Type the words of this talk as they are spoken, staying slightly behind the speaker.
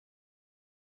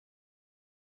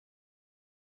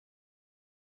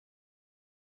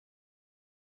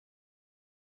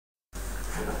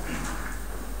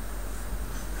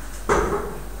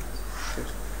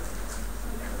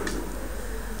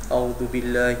أعوذ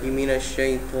بالله من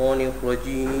الشيطان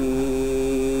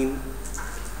الرجيم.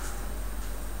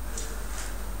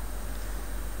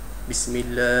 بسم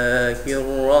الله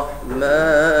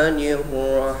الرحمن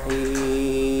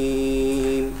الرحيم.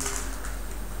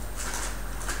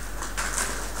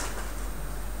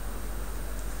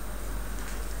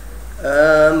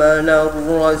 آمن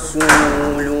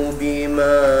الرسول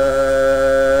بما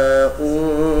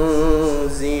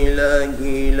أنزل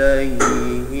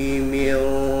إليه من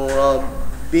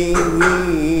ربه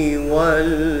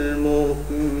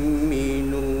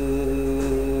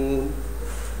والمؤمنون.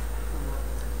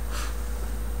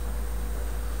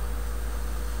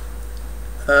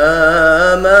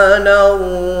 آمن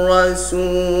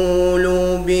الرسول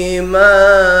بما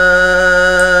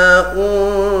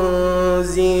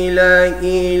أنزل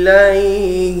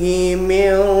إليه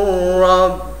من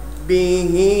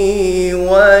ربه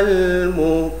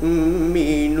والمؤمنون.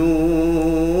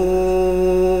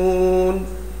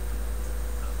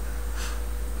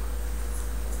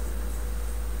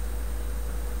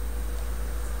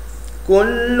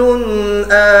 كل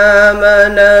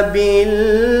آمن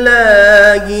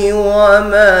بالله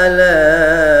وملائكته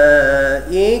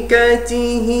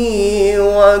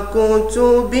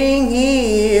وكتبه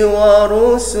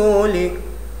ورسله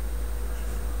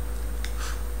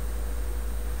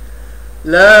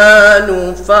لا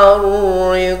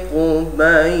نفرق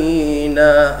بين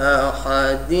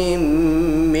أحد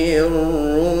من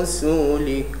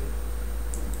رسله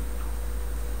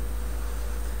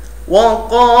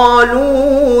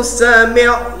وقالوا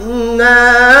سمعنا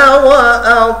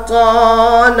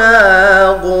وأطعنا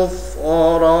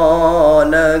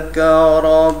غفرانك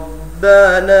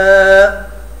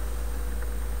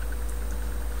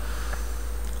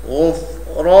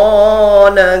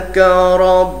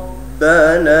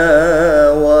ربنا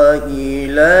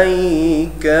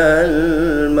وإليك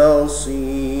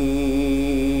المصير.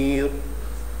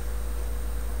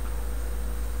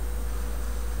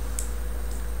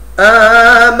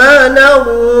 آمن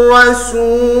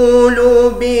الرسول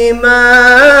بما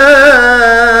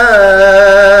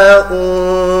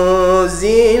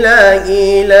أنزل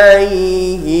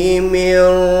إليه من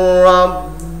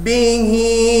ربه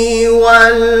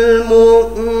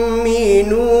والمؤمنون.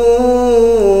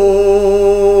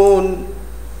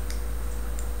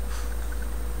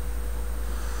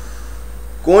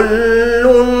 كل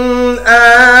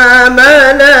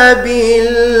آمن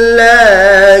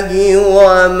بالله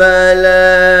وملائكته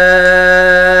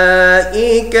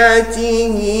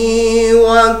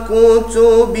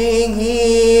وكتبه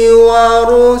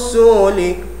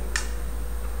ورسله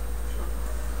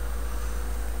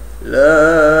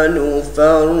لا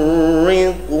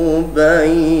نفرق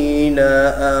بين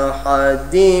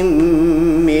أحد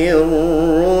من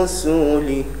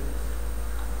رسله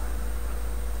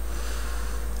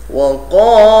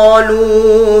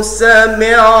وقالوا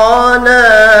سمعنا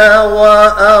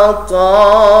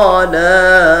وأطعنا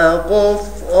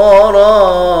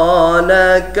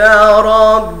غفرانك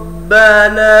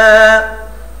ربنا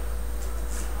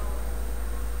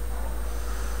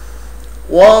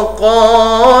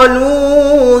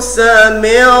وقالوا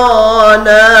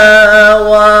سمعنا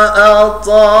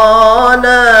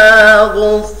وأطعنا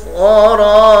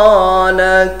غفرانك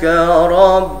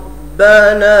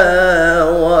ربنا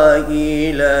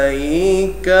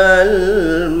وإليك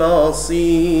المصير.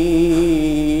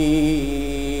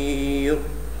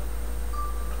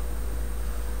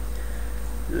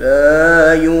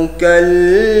 لا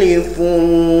يكلف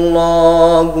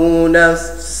الله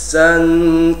نفسا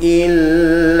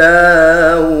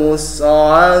إلا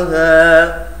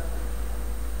وسعها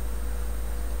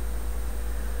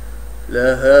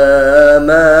لها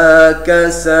ما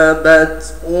كسبت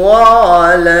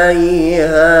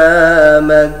وعليها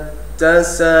ما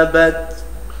اكتسبت.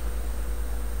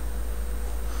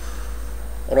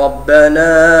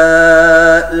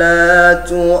 ربنا لا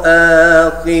تؤاخذنا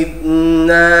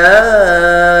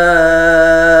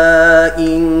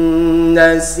إن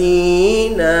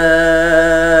نسينا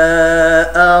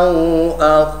أو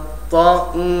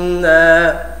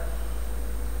أخطأنا.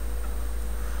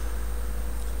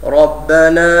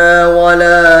 ربنا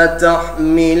ولا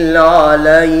تحمل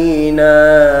علينا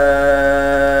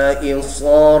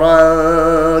إصرا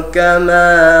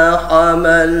كما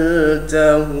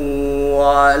حملته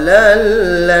على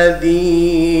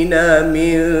الذين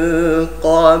من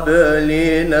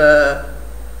قبلنا.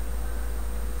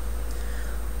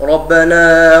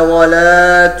 ربنا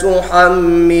ولا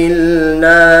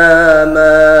تحملنا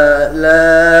ما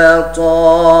لا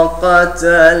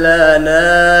طاقة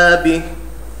لنا به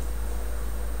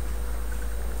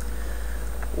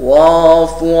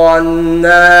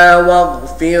عنا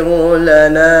واغفر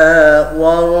لنا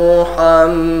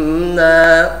وارحمنا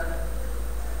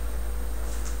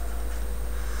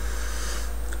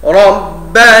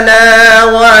ربنا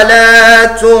ولا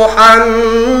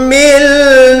تحملنا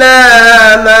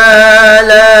ما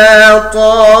لا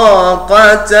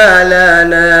طاقة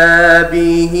لنا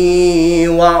به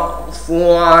واعف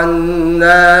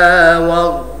عنا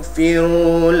واغفر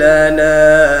لنا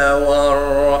وارحمنا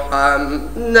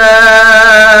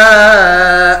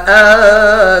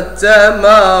أنت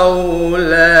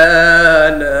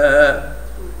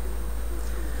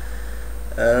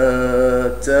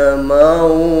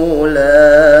مولانا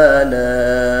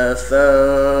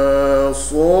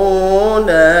فانصرنا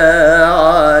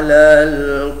على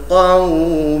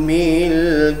القوم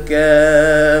الكافرين.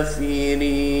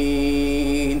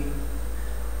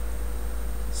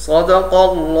 صدق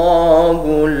الله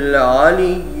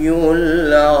العلي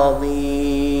العظيم.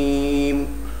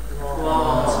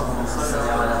 اللهم صل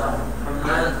على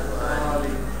محمد وآل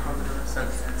محمد.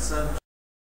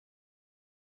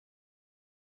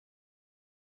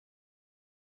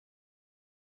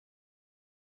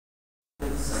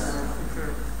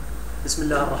 بسم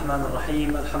الله الرحمن الرحيم.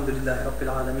 الحمد لله رب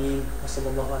العالمين وصلى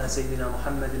الله على سيدنا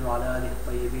محمد وعلى آله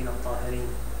الطيبين الطاهرين.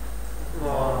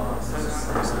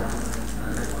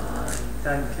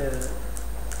 Thank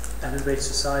Ahlul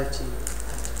Society,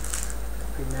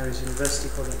 Queen Mary's University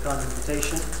for the kind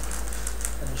invitation,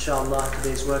 and inshallah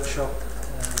today's workshop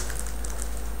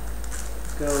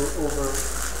go over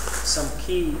some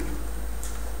key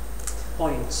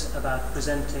points about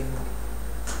presenting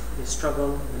the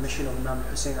struggle, the mission of Imam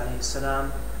Hussain alayhi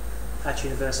salam at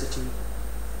university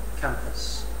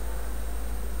campus.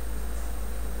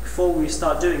 Before we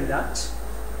start doing that,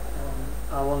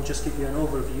 I will just give you an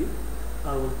overview.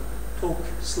 I will talk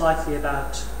slightly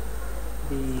about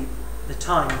the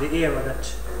time, the era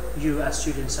that you as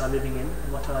students are living in,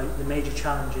 and what are the major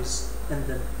challenges in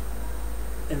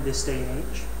this day and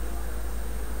age.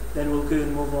 Then we'll go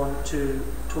and move on to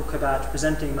talk about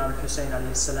presenting Imam Hussain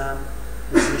alayhi salam,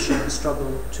 his mission and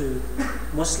struggle to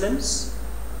Muslims,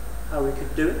 how we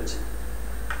could do it,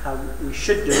 how we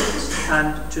should do it,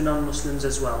 and to non-Muslims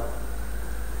as well.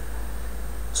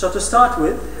 So to start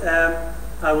with,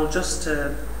 I will just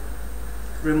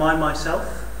remind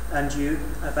myself and you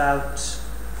about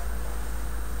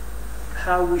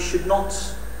how we should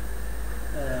not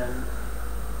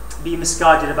be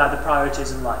misguided about the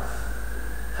priorities in life,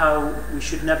 how we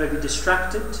should never be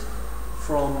distracted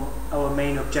from our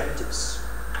main objectives,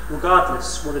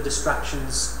 regardless what the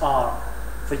distractions are.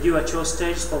 For you at your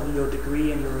stage, probably your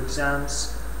degree and your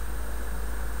exams,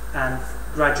 and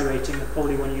graduating,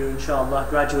 probably when you inshallah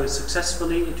graduate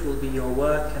successfully, it will be your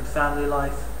work and family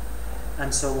life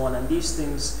and so on. And these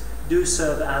things do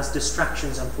serve as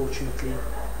distractions, unfortunately,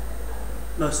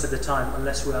 most of the time,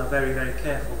 unless we are very, very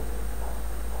careful.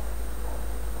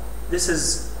 This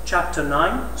is chapter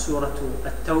 9, Surah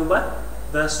At-Tawbah,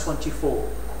 verse 24.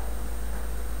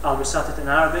 I'll recite it in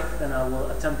Arabic, then I will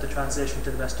attempt the translation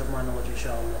to the best of my knowledge,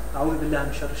 inshallah. A'udhu billahi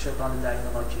min sharri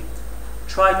shaytanir rajim.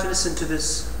 Try to listen to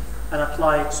this and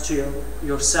apply it to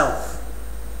yourself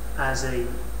as a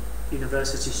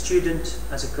university student,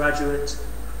 as a graduate,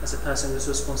 as a person with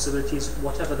responsibilities,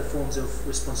 whatever the forms of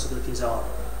responsibilities are.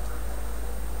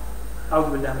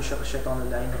 A'udhu billahi min sharri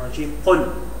shaytanir rajim.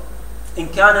 قل إن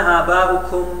كان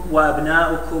آباؤكم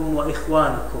وأبناؤكم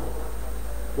وإخوانكم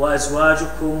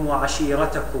وأزواجكم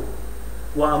وعشيرتكم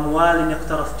وأموال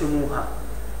اقترفتموها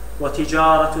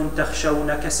وتجارة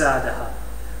تخشون كسادها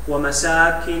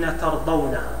ومساكن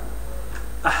ترضونها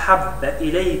أحب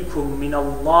إليكم من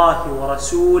الله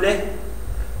ورسوله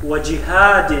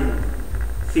وجهاد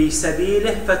في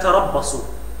سبيله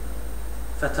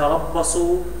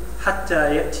فتربصوا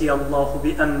حتى يأتي الله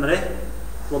بأمره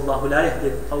والله لا يهدي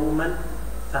القوم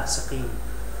الفاسقين.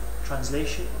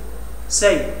 Translation: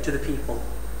 say to the people,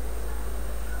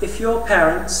 if your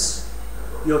parents,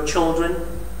 your children,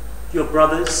 your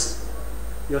brothers,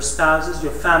 your spouses,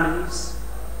 your families,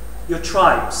 your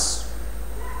tribes,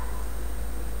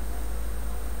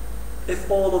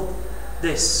 if all of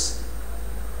this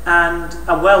and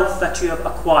a wealth that you have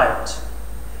acquired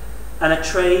and a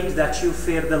trade that you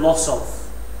fear the loss of,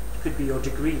 it could be your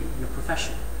degree, your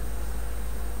profession,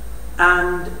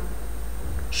 and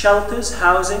shelters,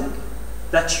 housing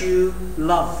that you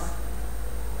love,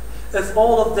 if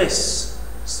all of this,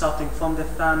 starting from the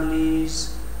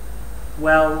families,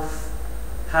 wealth,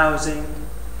 housing,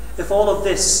 if all of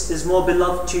this is more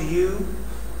beloved to you,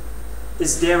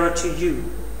 is dearer to you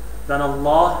than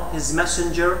Allah, His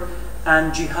Messenger,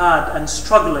 and jihad and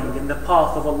struggling in the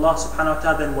path of Allah subhanahu wa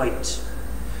ta'ala, then wait.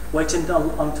 Wait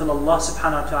until Allah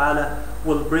subhanahu wa ta'ala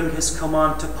will bring His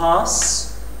command to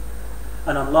pass.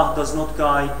 And Allah does not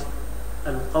guide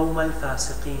al-qawm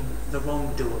al-fasiqeen, the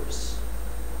wrongdoers.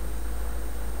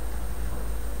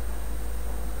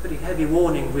 Pretty heavy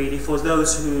warning really for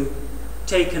those who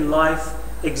take in life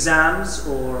exams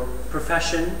or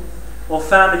profession or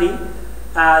family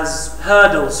as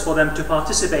hurdles for them to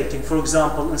participating, for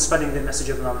example, in spreading the message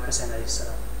of Imam Hussain alayhi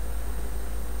salam.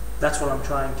 That's what I'm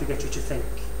trying to get you to think.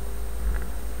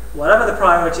 Whatever the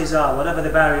priorities are, whatever the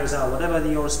barriers are, whatever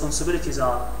your responsibilities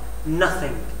are,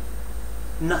 nothing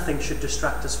should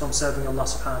distract us from serving Allah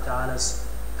subhanahu wa ta'ala's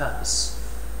purpose.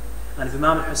 And if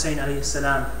Imam Hussain alayhi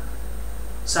salam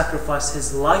sacrificed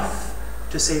his life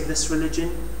to save this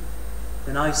religion,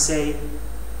 then I say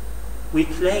we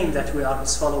claim that we are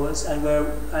his followers, and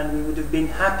we would have been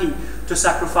happy to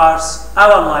sacrifice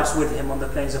our lives with him on the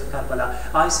plains of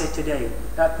Karbala. I say today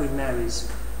at Queen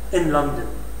Mary's in London,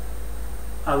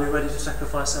 are we ready to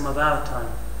sacrifice some of our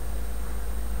time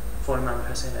for Imam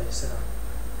Hussain alayhi salam,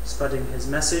 spreading his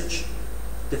message,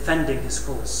 defending his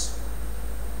cause?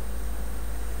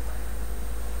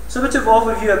 So a bit of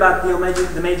overview about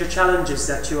the major challenges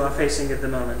that you are facing at the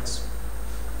moment.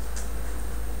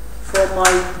 For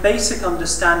my basic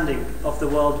understanding of the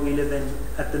world we live in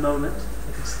at the moment,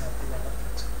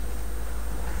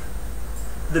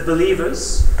 the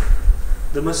believers,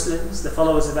 the Muslims, the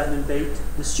followers of Ahlul Bayt,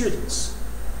 the students,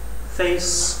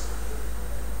 face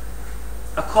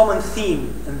a common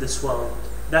theme in this world.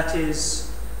 That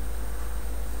is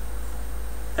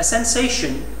a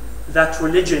sensation that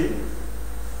religion,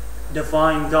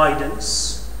 divine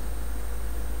guidance,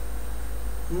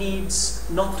 needs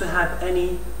not to have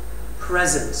any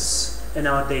presence in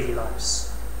our daily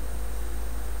lives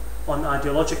on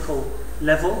ideological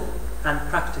level and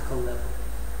practical level.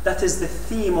 That is the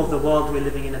theme of the world we're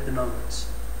living in at the moment.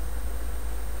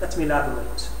 Let me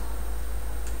elaborate.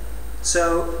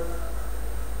 So,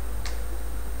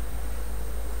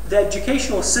 the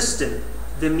educational system,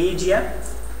 the media,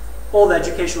 all the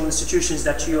educational institutions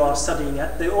that you are studying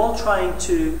at, they're all trying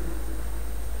to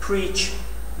preach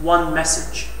one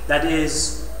message, that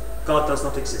is, God does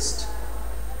not exist.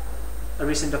 A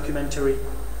recent documentary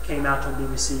came out on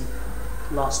BBC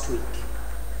last week,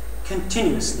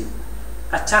 continuously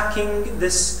attacking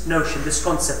this notion, this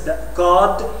concept that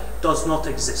God does not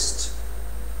exist.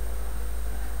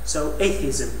 So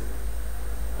atheism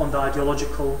on the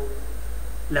ideological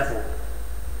level.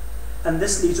 And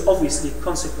this leads obviously,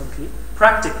 consequently,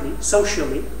 practically,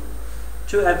 socially,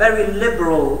 to a very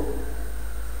liberal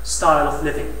style of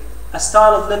living. A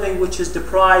style of living which is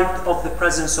deprived of the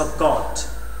presence of God,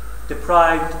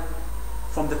 deprived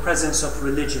from the presence of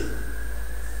religion,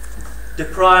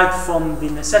 deprived from the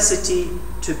necessity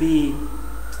to be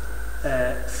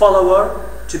a follower,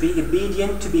 to be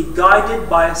obedient, to be guided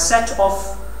by a set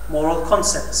of moral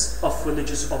concepts of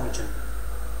religious origin.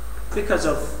 Because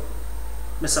of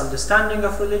misunderstanding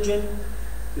of religion,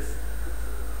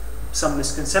 some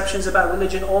misconceptions about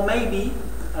religion, or maybe,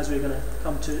 as we're going to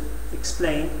come to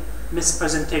explain,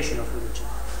 mispresentation of religion.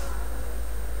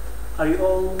 Are you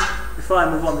all, before I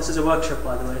move on, this is a workshop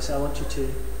by the way, so I want you to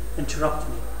interrupt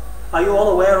me. Are you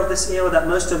all aware of this era that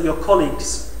most of your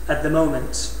colleagues at the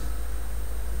moment,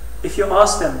 if you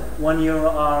ask them when you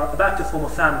are about to form a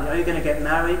family, are you going to get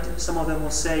married? Some of them will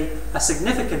say, a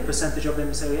significant percentage of them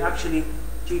will say, actually,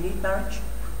 do you need marriage?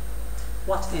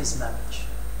 What is marriage?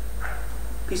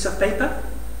 Piece of paper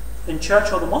in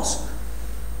church or the mosque?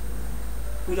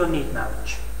 We don't need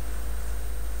marriage.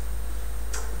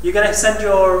 You're going to send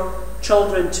your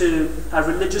children to a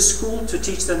religious school to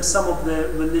teach them some of the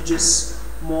religious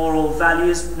moral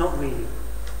values? Not really.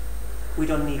 We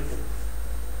don't need them.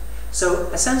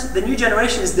 So, essentially, the new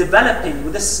generation is developing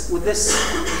with this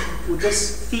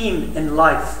theme in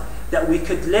life that we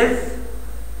could live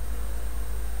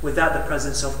without the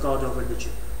presence of God or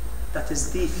religion. That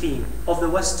is the theme of the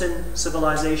Western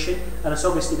civilization, and it's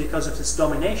obviously because of its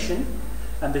domination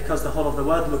and because the whole of the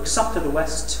world looks up to the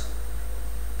West,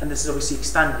 and this is obviously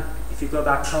expanding. If you go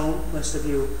back home, most of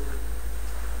you,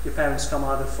 your parents come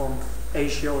either from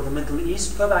Asia or the Middle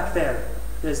East, go back there.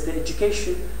 There's the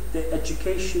educational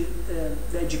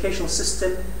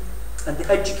system and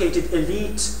the educated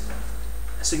elite.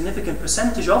 A significant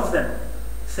percentage of them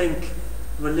think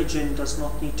religion does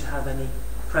not need to have any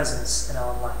presence in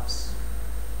our lives.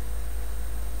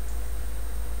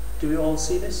 Do we all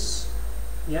see this?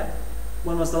 Yeah?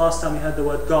 When was the last time you heard the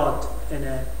word God in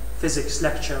a physics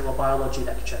lecture or biology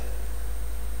lecture?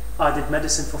 I did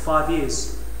medicine for 5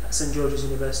 years at St. George's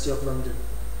University of London.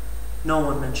 No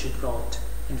one mentioned God.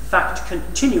 In fact,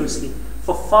 continuously,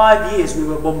 for 5 years we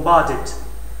were bombarded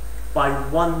by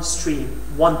one stream,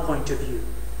 one point of view.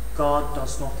 God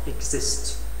does not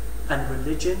exist. And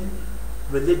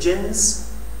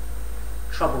religions,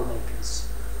 troublemakers.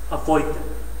 Avoid them.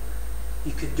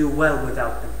 You could do well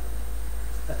without them.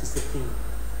 That is the theme.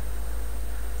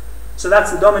 So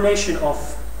that's the domination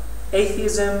of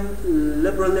atheism,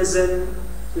 liberalism,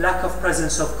 lack of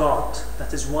presence of God.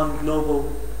 That is one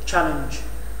global challenge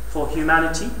for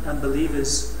humanity and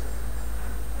believers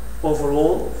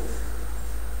overall.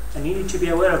 And you need to be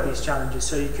aware of these challenges,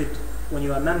 so you could, when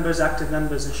you are members, active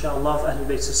members, inshallah, of Ahlul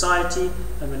Bayt Society,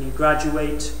 and when you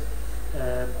graduate,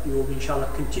 you will be, inshallah,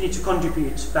 continue to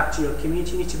contribute back to your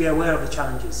community. You need to be aware of the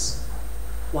challenges.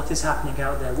 What is happening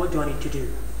out there? What do I need to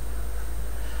do?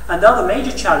 And the other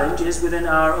major challenge is within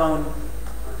our own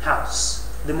house,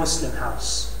 the Muslim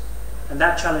house. And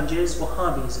that challenge is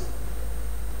Wahhabism.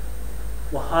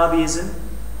 Wahhabism,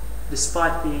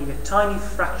 despite being a tiny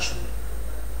fraction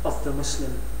of the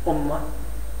Muslim Ummah,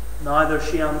 neither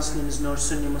Shia Muslims nor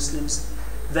Sunni Muslims,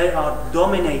 they are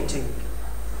dominating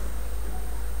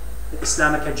the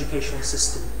Islamic educational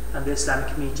system and the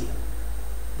Islamic media.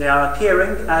 They are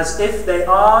appearing as if they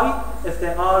are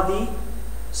the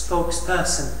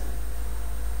spokesperson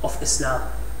of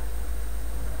Islam,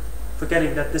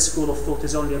 forgetting that this school of thought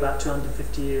is only about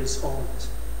 250 years old,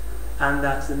 and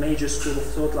that the major school of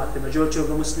thought, like the majority of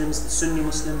the Muslims, the Sunni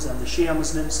Muslims and the Shia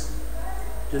Muslims,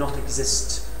 do not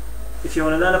exist. If you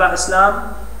want to learn about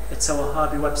Islam, it's a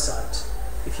Wahhabi website.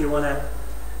 If you want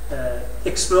to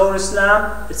explore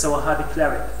Islam, it's a Wahhabi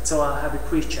cleric, it's a Wahhabi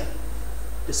preacher.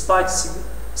 Despite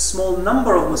a small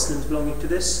number of Muslims belonging to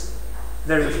this,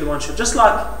 very influential. Just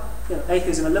like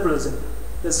atheism and liberalism,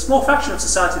 there's a small fraction of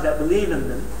society that believe in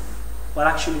them, but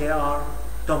actually they are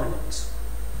dominant.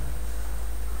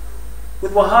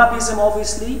 With Wahhabism,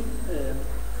 obviously,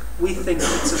 we think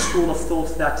it's a school of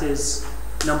thought that is,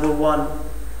 number one,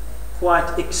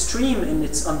 quite extreme in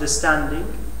its understanding,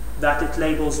 that it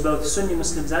labels both Sunni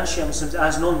Muslims and Shia Muslims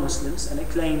as non-Muslims, and it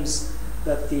claims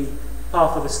that the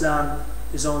path of Islam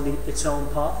is only its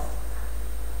own path.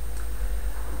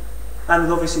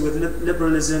 And obviously with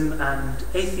liberalism and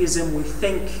atheism, we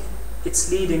think it's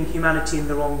leading humanity in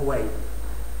the wrong way.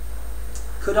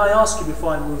 Could I ask you,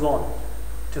 before I move on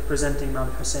to presenting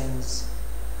Imam Hussein's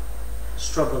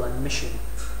struggle and mission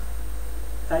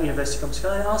at University of Commerce,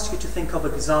 can I ask you to think of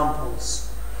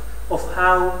examples of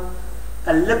how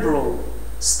a liberal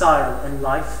style in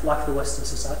life, like the Western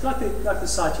society, like the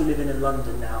society you live in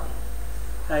London now,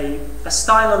 a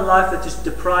style in life that is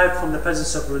deprived from the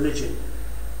presence of religion,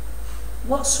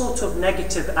 what sort of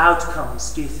negative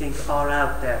outcomes do you think are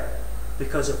out there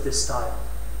because of this style?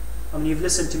 I mean, you've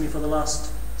listened to me for the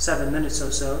last 7 minutes or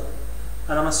so,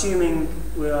 and I'm assuming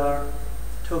we are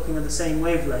talking on the same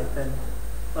wavelength,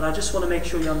 but I just want to make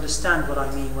sure you understand what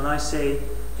I mean when I say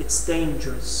it's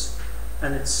dangerous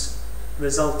and it's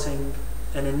resulting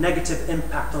in a negative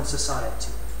impact on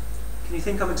society. Can you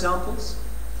think of examples?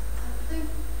 I think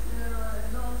there are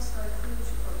a lot of psychological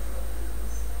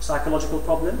problems. Psychological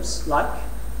problems, like?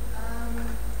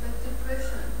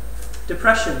 Depression.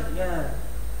 Depression, yeah.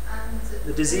 And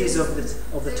the disease of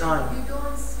the time. You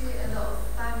don't see a lot of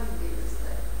families,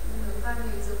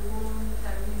 families are warm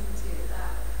community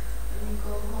that when you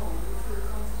go home you feel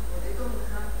comfortable. They don't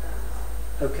have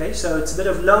that. Okay, so it's a bit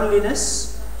of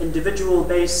loneliness,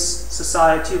 individual-based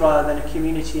society rather than a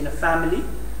community and a family.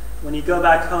 When you go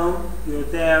back home, you're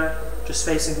there just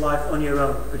facing life on your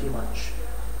own, pretty much.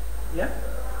 Yeah?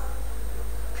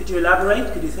 Could you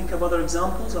elaborate? Could you think of other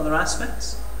examples, other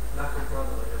aspects? Lack of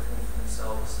brotherhood, everyone for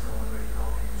themselves, no one really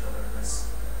helping each other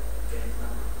unless getting them.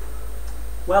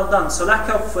 Well done. So lack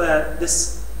of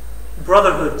this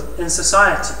brotherhood in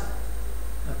society.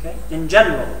 Okay? In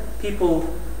general, people,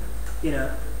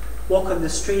 walk on the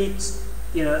street,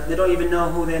 they don't even know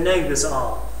who their neighbours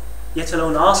are, yet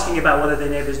alone asking about whether their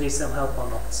neighbours need some help or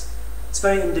not. It's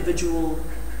very individual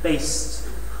based,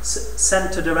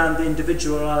 centered around the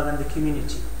individual rather than the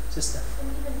community. Sister.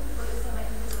 And even what you're saying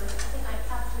about individualism, I think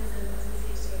capitalism as we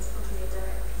see today is probably a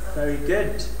direct result. Very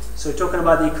good. So we're talking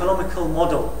about the economical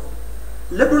model.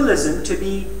 Liberalism, to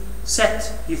be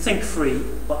set, you think free,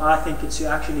 but I think it's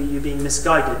actually you being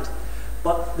misguided.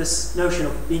 But this notion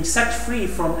of being set free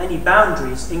from any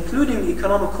boundaries, including the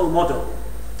economical model,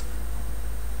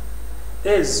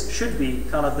 should be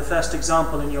kind of the first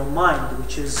example in your mind,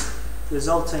 which is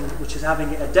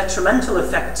having a detrimental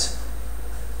effect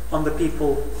on the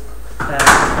people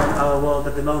on our world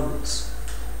at the moment.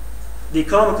 The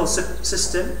economical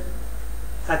system,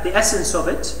 at the essence of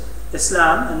it,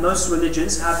 Islam and most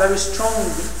religions have very strong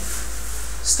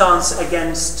stance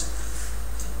against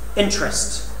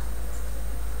interest.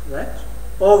 Right?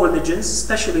 all religions,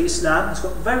 especially Islam, has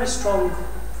got very strong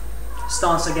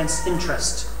stance against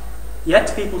interest.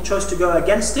 Yet people chose to go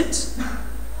against it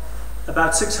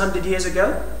about 600 years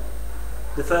ago.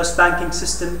 The first banking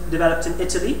system developed in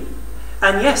Italy.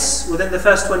 And yes, within the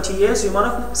first 20 years, you might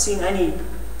have not seen any,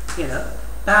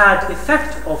 bad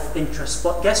effect of interest.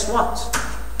 But guess what?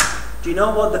 Do you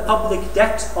know what the public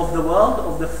debt of the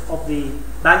world, of the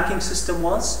banking system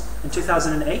was in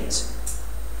 2008?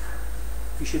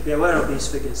 You should be aware of these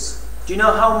figures. Do you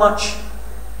know how much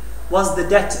was the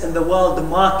debt in the world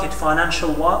market,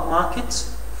 financial market?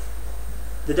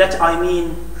 The debt, I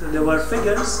mean, there were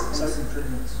figures. Sorry,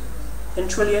 in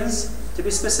trillions, to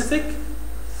be specific,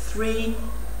 $3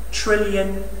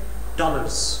 trillion.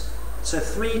 So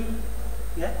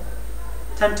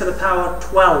 10 to the power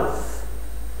 12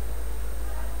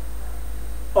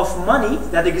 of money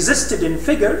that existed in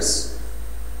figures,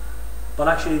 but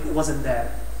actually it wasn't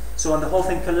there. So when the whole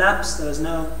thing collapsed, there was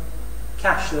no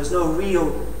cash, there was no real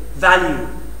value.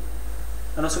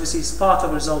 And also obviously it's part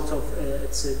of a result of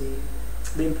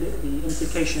the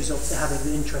implications of having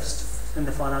the interest in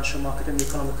the financial market and the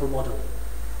economical model.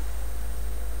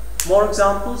 More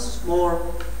examples, more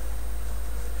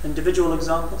individual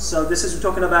examples. So this is, we're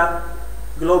talking about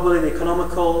globally, the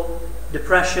economical,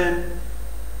 depression,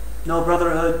 no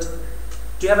brotherhood.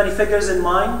 Do you have any figures in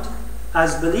mind?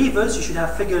 As believers, you should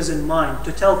have figures in mind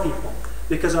to tell people.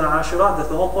 Because on Ashura,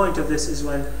 the whole point of this is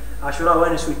when Ashura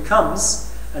Awareness Week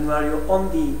comes, and where you're on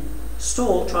the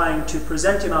stall trying to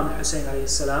present Imam Hussain alayhi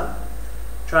salam,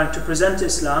 trying to present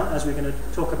Islam, as we're going to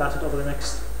talk about it over the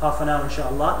next half an hour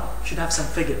inshallah, you should have some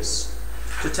figures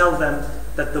to tell them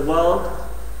that the world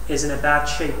is in a bad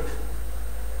shape.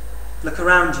 Look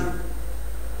around you.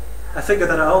 A figure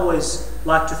that I always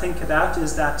like to think about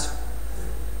is that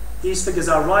these figures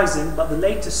are rising, but the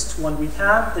latest one we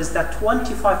have is that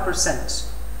 25%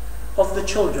 of the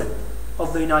children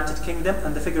of the United Kingdom,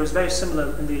 and the figure is very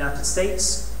similar in the United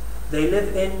States, they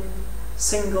live in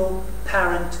single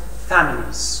parent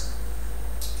families.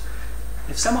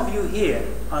 If some of you here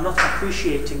are not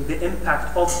appreciating the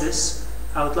impact of this,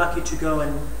 I would like you to go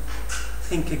and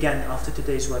think again after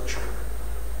today's workshop.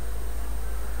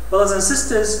 Brothers and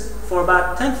sisters, for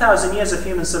about 10,000 years of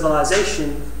human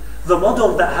civilization, the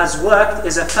model that has worked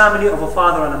is a family of a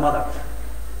father and a mother.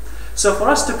 So for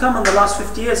us to come in the last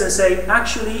 50 years and say,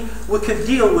 actually, we could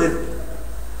deal with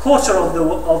a quarter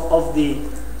of the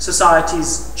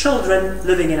society's children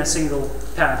living in a single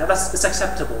parent. It's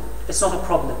acceptable. It's not a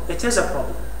problem. It is a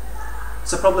problem.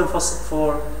 It's a problem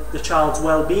for the child's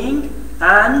well-being,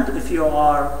 and if you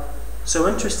are so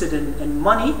interested in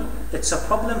money, it's a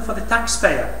problem for the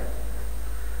taxpayer.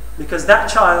 Because that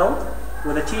child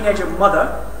with a teenager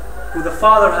mother, who the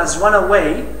father has run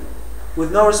away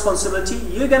with no responsibility,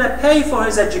 you're going to pay for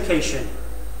his education.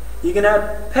 You're going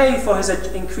to pay for his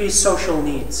increased social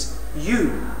needs.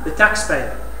 You, the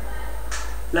taxpayer,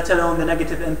 let alone the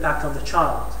negative impact on the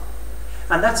child.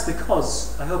 And that's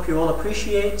because, I hope you all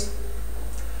appreciate,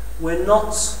 we're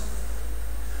not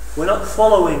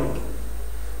following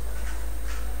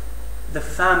the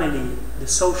family, the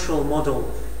social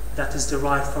model that is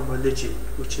derived from religion,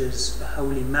 which is a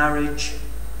holy marriage,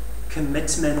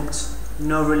 commitment,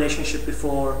 no relationship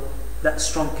before that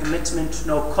strong commitment,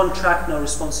 no contract, no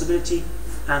responsibility,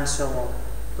 and so on.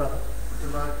 Brother. What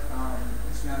about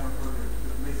Islam or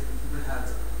people have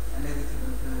a negative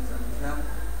influence on Islam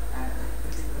and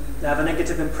they have a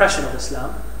negative impression of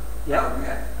Islam. Yeah.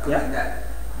 I mean that.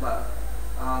 But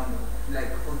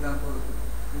like for example,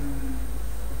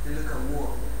 if you look at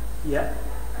war, yeah,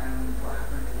 and what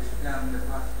happened to Islam in the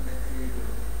past decade,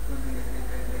 something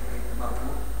decade about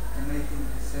war, and making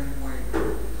the same way.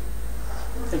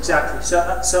 Exactly.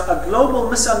 So a global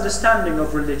misunderstanding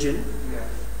of religion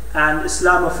and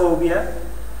Islamophobia,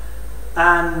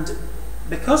 and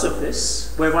because of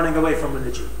this, we're running away from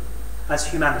religion as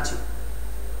humanity.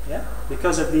 Yeah,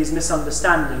 because of these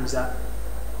misunderstandings that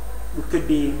could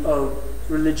be,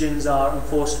 religions are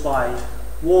enforced by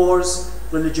wars,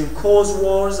 religion cause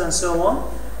wars, and so on.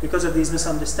 Because of these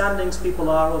misunderstandings, people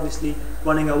are obviously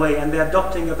running away, and they're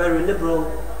adopting a very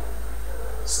liberal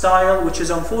style, which is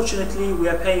unfortunately we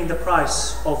are paying the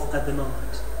price of at the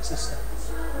moment. Sister.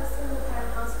 Single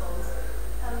parent households,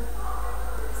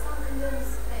 Islam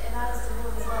condemns it allows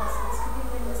divorce as well, so this could be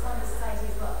within the Islamic society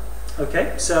as well.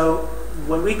 Okay, so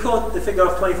when we quote the figure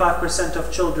of 25%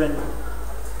 of children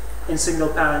in single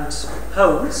parent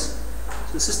homes,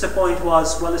 the sister point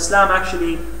was, well, Islam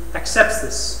actually accepts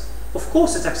this. Of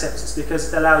course it accepts this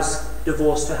because it allows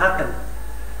divorce to happen.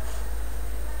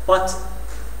 But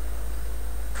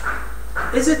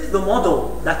is it the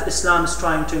model that Islam is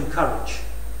trying to encourage?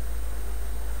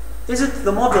 Is it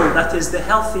the model that is the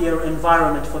healthier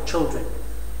environment for children?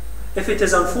 If it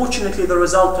is unfortunately the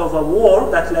result of a war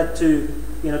that led to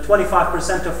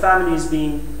 25% of families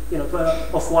being,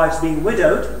 of wives being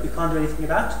widowed, you can't do anything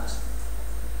about it.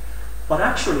 But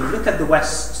actually, look at the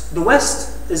West. The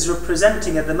West is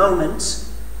representing at the moment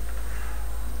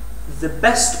the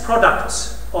best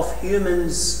product of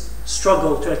humans'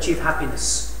 struggle to achieve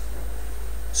happiness.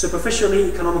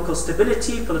 Superficially, economical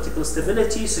stability, political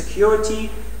stability,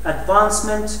 security,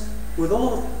 advancement. With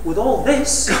all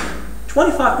this,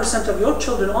 25% of your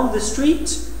children on the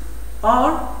street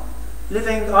are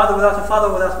living either without a father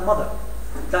or without a mother.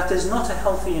 That is not a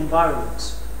healthy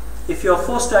environment. If you're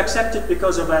forced to accept it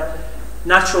because of a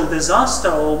natural disaster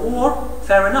or war,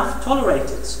 fair enough, tolerate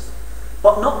it.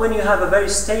 But not when you have a very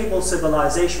stable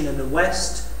civilization in the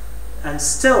West and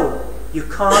still you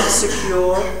can't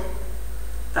secure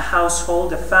a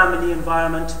household, a family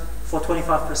environment for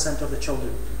 25% of the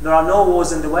children. There are no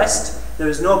wars in the West, there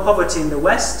is no poverty in the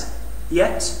West,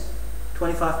 yet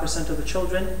 25% of the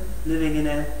children living in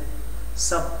a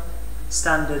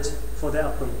substandard for their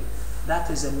upbringing. That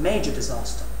is a major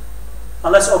disaster.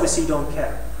 Unless obviously you don't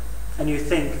care and you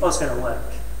think, oh, it's going to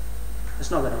work.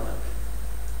 It's not going to work.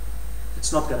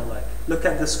 It's not going to work. Look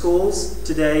at the schools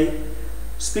today.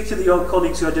 Speak to your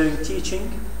colleagues who are doing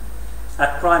teaching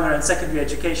at primary and secondary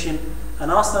education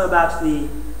and ask them about the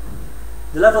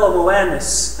level of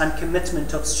awareness and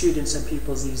commitment of students and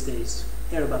pupils these days.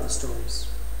 Hear about the stories.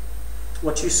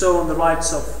 What you saw on the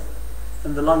riots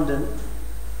in London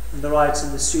and the riots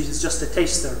in the streets is just a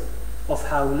taster of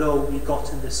how low we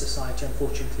got in this society,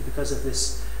 unfortunately, because of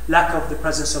this lack of the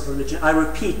presence of religion. I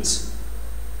repeat,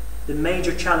 the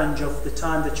major challenge of the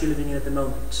time that you're living in at the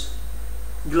moment.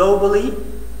 Globally,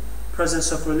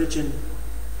 presence of religion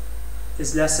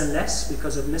is less and less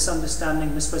because of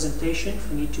misunderstanding, mispresentation.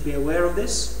 We need to be aware of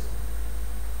this.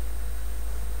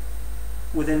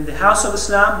 Within the House of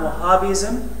Islam,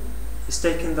 Wahhabism is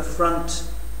taking the front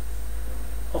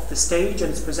of the stage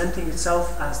and it's presenting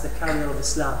itself as the carrier of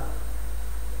Islam.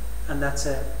 And that's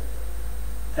a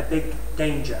big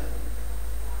danger.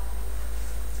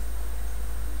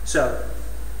 So,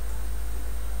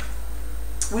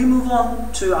 we move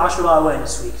on to Ashura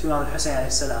Awareness Week, to Imam Hussain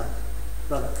alayhi salam.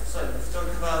 Brother. So, we've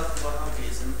talked about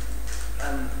Wahhabism.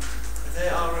 They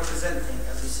are representing,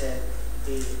 as you said,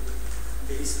 the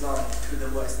Islam to the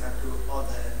West and to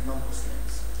other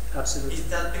non-Muslims. Absolutely. Is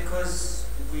that because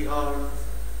we are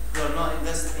not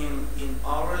investing in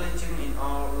our religion, in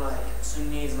our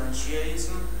Sunnism and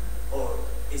Shiaism, or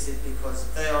is it because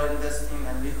they are investing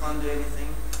and we can't do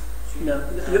anything? No,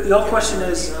 your question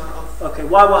is, okay,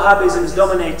 why Wahhabism is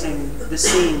dominating the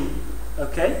scene,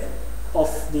 okay,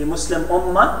 of the Muslim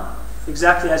Ummah?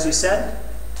 Exactly as you said,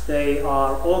 they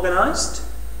are organized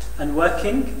and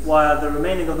working, while the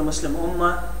remaining of the Muslim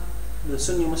Ummah, the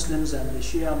Sunni Muslims and the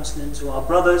Shia Muslims, who are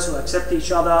brothers, who accept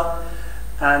each other,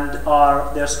 and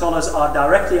their scholars are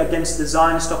directly against the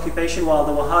Zionist occupation, while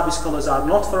the Wahhabi scholars are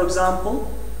not, for example.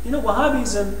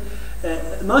 Wahhabism,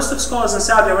 most of scholars in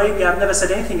Saudi Arabia have never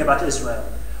said anything about Israel,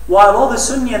 while all the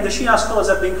Sunni and the Shia scholars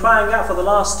have been crying out for the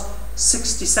last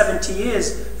 60, 70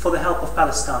 years for the help of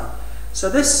Palestine. So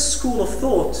this school of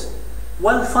thought,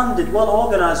 well funded, well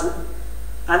organized,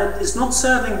 and it is not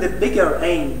serving the bigger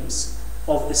aims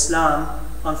of Islam,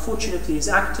 unfortunately is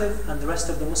active, and the rest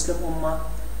of the Muslim Ummah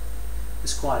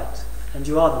is quiet. And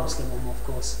you are the Muslim Ummah, of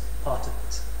course, part of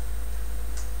it.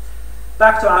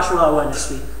 Back to Ashura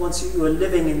Awareness Week, once you are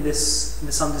living in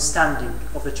this understanding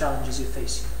of the challenges you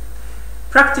face.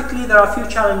 Practically, there are a few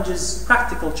challenges,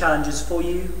 practical challenges for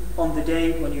you on the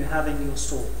day when you're having your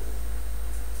stall.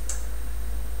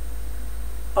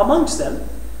 Amongst them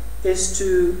is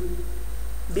to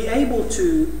be able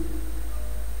to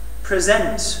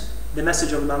present the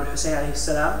message of Imam Hussain alayhi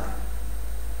salam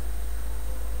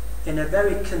in a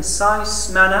very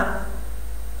concise manner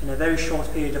in a very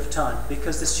short period of time,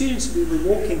 because the students will be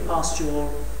walking past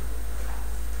your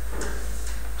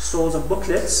stalls and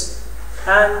booklets,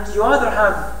 and you either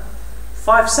have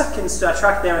 5 seconds to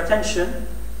attract their attention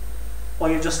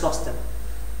or you've just lost them.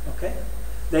 Okay?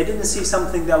 They didn't see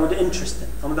something that would interest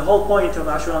them. I mean, the whole point of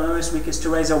Ashura Awareness Week is to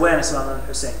raise awareness of Imam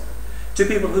Hussain to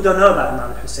people who don't know about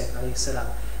Imam Hussain alayhi salam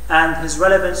and his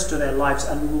relevance to their lives.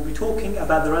 And we will be talking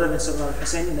about the relevance of Imam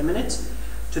Hussain in a minute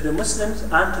to the Muslims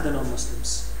and to the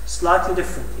non-Muslims, slightly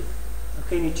differently.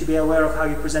 Okay, you need to be aware of how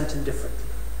you present him differently.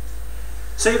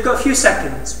 So you've got a few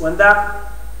seconds when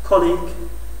that colleague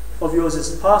of yours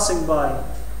is passing by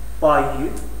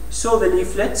you, saw the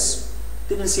leaflets,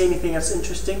 didn't see anything that's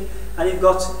interesting, and you've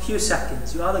got a few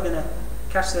seconds. You're either going to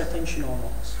catch their attention or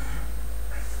not.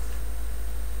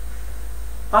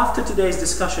 After today's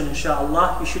discussion,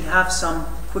 inshallah, you should have some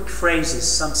quick phrases,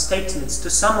 some statements to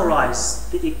summarize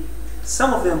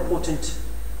some of the important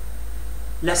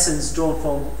lessons drawn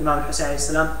from Imam Hussain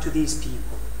to these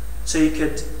people. So you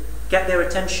could get their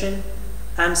attention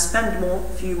and spend a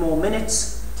few more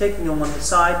minutes taking them on the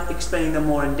side, explaining them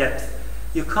more in depth.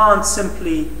 You can't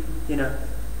simply,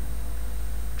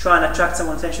 try and attract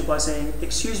someone's attention by saying,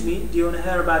 excuse me, do you want to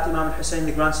hear about Imam Hussain,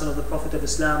 the grandson of the Prophet of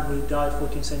Islam who died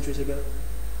 14 centuries ago?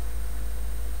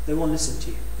 They won't listen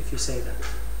to you if you say that.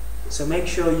 So make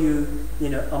sure you,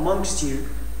 amongst you,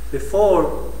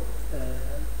 before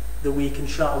the week,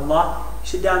 inshallah,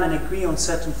 sit down and agree on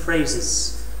certain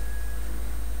phrases.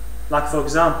 Like, for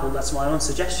example, that's my own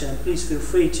suggestion, and please feel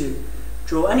free to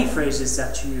draw any phrases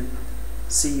that you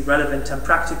see relevant and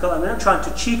practical. I'm not trying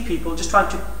to cheat people, just trying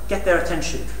to get their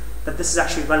attention that this is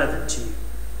actually relevant to you.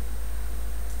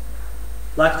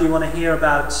 Like, do you want to hear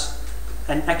about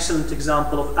an excellent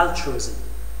example of altruism?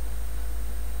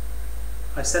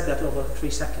 I said that over 3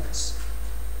 seconds.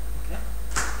 Okay?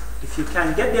 If you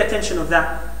can get the attention of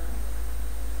that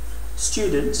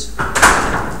student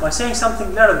by saying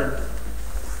something relevant,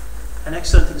 an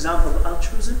excellent example of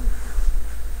altruism,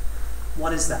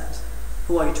 what is that?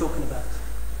 Who are you talking about?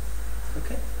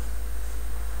 Okay?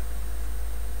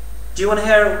 Do you want to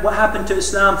hear what happened to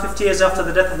Islam 50 years after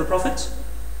the death of the Prophet?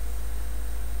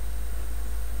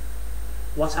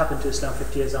 What happened to Islam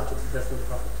 50 years after the death of the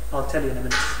Prophet? I'll tell you in a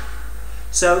minute.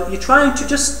 So you're trying to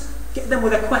just get them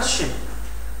with a question.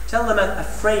 Tell them a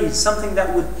phrase, something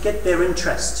that would get their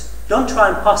interest. Don't try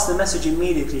and pass the message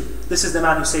immediately. This is the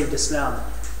man who saved Islam.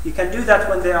 You can do that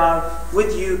when they are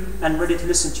with you and ready to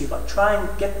listen to you, but try and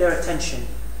get their attention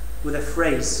with a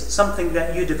phrase, something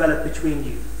that you develop between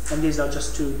you. And these are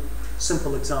just 2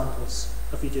 simple examples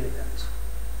of you doing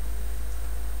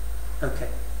that. Okay.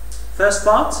 First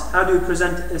part, how do we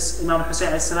present Imam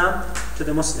Hussain to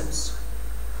the Muslims?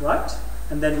 Right?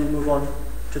 And then we move on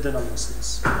to the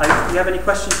non-Muslims. Do you have any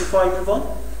questions before I move on?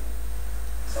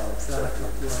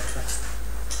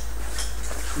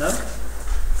 No?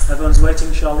 Everyone's waiting,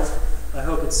 inshallah. I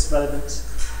hope it's relevant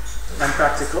and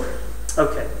practical.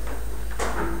 Okay.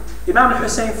 Imam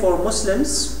Hussain for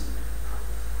Muslims.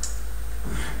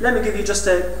 Let me give you just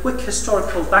a quick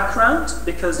historical background,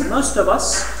 because most of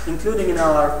us, including in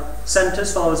our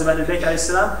centers, followers of Ahlul Bayt alayhi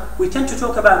salam, we tend to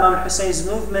talk about Imam Hussein's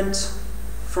movement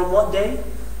from what day?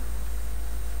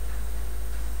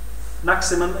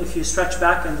 Maximum, if you stretch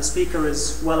back and the speaker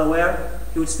is well aware,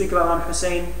 he would speak about Imam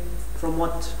Hussain from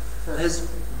what? His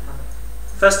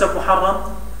first of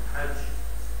Muharram,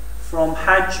 from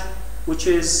Hajj, which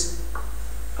is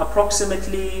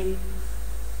approximately,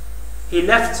 he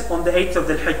left on the 8th of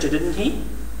the Hijjah, didn't he?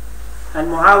 And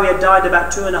Muawiyah died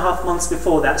about 2.5 months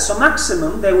before that. So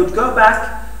maximum, they would go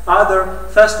back either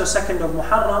 1st or 2nd of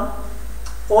Muharram,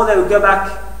 or they would go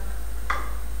back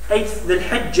 8th Dhul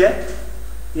Hijjah,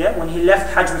 when he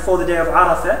left Hajj before the day of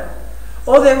Arafah,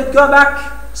 or they would go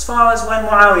back as far as when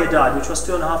Muawiyah died, which was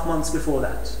 2.5 months before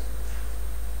that.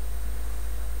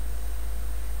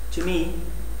 To me,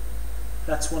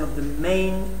 that's one of the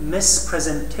main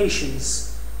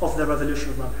mispresentations of the revolution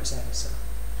of Imam Hussain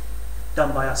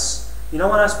done by us. You know,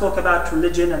 when I spoke about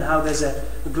religion and how there's a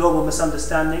global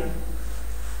misunderstanding,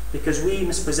 because we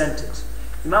mispresent it.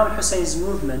 Imam Hussein's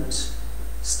movement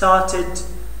started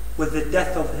with the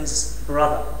death of his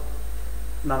brother,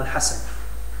 Imam al-Hassan,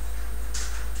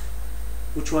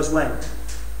 which was when?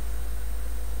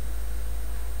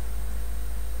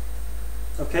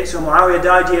 Okay, so Muawiyah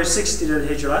died year 60 to the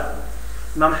Hijrah.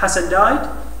 Imam Hassan died,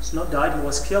 he's not died, he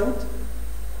was killed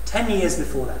 10 years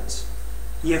before that,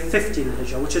 year 50 to the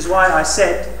Hijrah, which is why I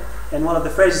said, in one of the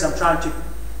phrases I'm trying to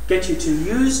get you to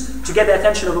use to get the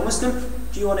attention of a Muslim,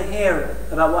 do you want to hear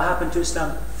about what happened to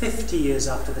Islam 50 years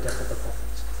after the death of the Prophet?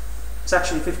 It's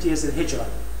actually 50 years of the Hijrah,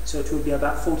 so it will be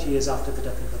about 40 years after the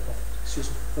death of the Prophet. Excuse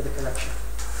me for the correction.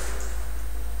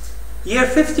 Year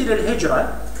 50 to the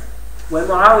Hijrah, when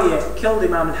Muawiyah killed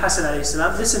Imam al-Hassan alayhi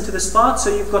salam, listen to this part so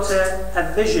you've got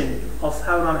a vision of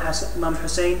how Imam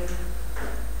Hussain,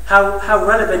 how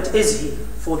relevant is he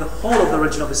for the whole of the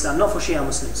religion of Islam, not for Shia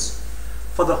Muslims,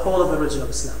 for the whole of the religion of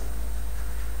Islam.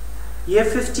 Year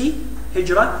 50,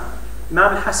 Hijrah,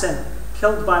 Imam al-Hassan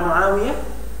killed by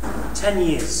Muawiyah, 10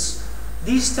 years.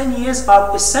 These 10 years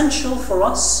are essential for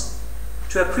us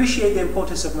to appreciate the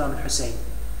importance of Imam al-Hussain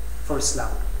for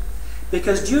Islam.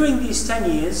 Because during these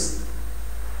 10 years,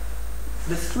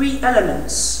 the 3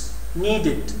 elements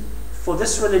needed for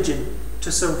this religion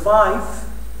to survive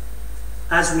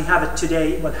as we have it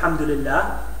today,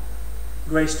 alhamdulillah,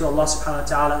 grace to Allah subhanahu wa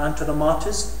ta'ala and to the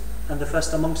martyrs, and the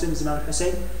first amongst them is Imam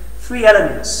Hussain. 3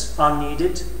 elements are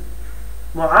needed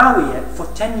Muawiyah, for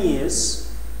 10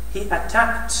 years, he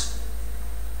attacked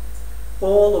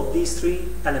all of these three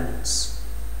elements.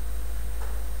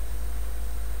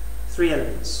 Three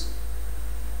elements.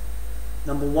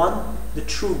 Number one, the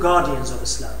true guardians of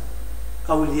Islam.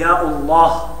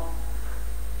 Awliyaullah.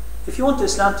 If you want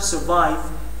Islam to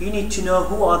survive, you need to know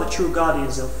who are the true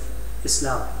guardians of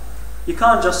Islam. You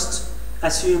can't just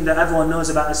assume that everyone knows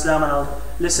about Islam and I'll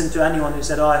listen to anyone who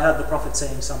said, oh, I heard the Prophet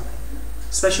saying something.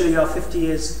 Especially you are 50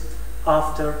 years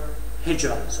after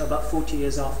Hijrah, so about 40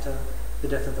 years after the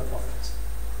death of the Prophet.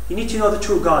 You need to know the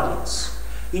true guardians.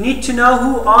 You need to know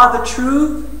who are the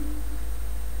true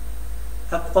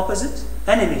opposite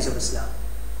enemies of Islam.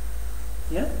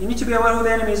 Yeah? You need to be aware who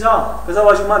the enemies are, because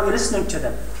otherwise you might be listening to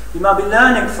them. You might be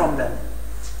learning from them.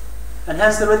 And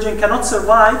hence the religion cannot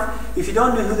survive if you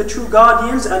don't know who the true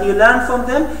guardians and you learn from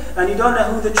them, and you don't know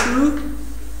who the true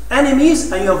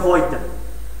enemies and you avoid them.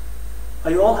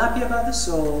 Are you all happy about this?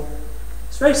 So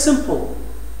it's very simple,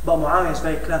 but Muawiyah is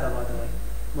very clever, by the way.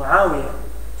 Muawiyah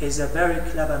is a very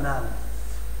clever man.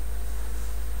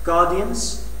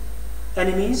 Guardians,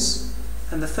 enemies,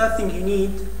 and the third thing you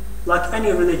need, like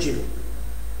any religion,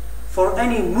 for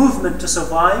any movement to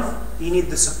survive, you need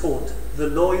the support, the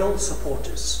loyal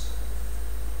supporters.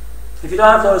 If you don't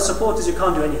have loyal supporters, you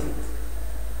can't do anything.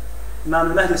 Imam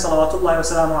al-Mahdi salawatullahi wa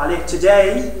salamu alayhi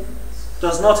today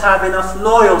does not have enough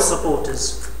loyal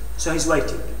supporters, so he's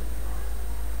waiting.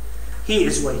 He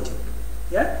is waiting.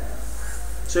 Yeah?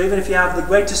 So even if you have the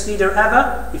greatest leader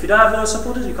ever, if you don't have loyal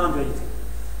supporters, you can't do anything.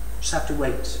 You just have to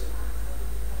wait.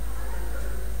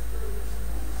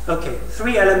 Okay,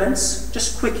 three elements,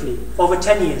 just quickly, over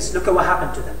 10 years. Look at what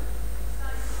happened to them.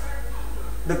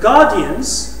 The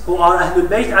guardians, who are Ahlul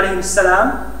Bayt alayhim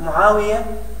salam,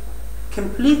 Muawiyah,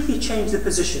 completely changed the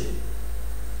position.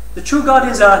 The true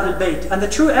guardians are Ahlul Bayt, and the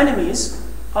true enemies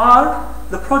are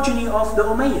the progeny of the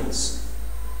Umayyads.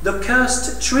 The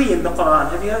cursed tree in the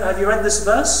Quran. Have you read this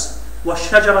verse?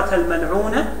 وَالشَّجَرَةَ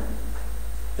الْمَلْعُونَ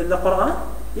in the Quran?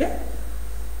 Yeah.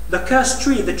 The cursed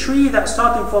tree, the tree that's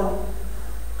starting from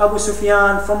Abu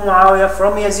Sufyan, from Muawiyah,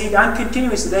 from Yazid, and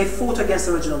continuously they fought against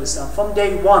the religion of Islam from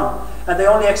day one, and they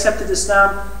only accepted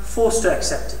Islam forced to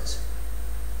accept it.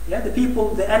 Yeah, the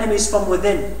people, the enemies from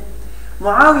within.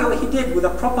 Muawiyah, what he did with a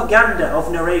propaganda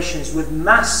of narrations, with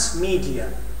mass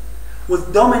media,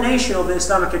 with domination of the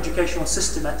Islamic educational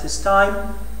system at his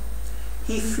time,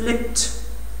 he flipped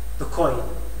the coin.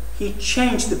 He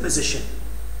changed the position.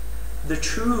 The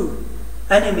true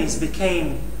enemies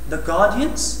became the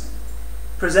guardians,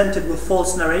 presented with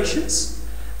false narrations,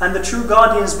 and the true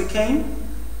guardians became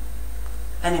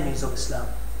enemies of Islam.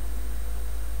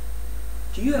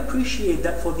 Do you appreciate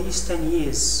that for these 10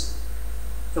 years,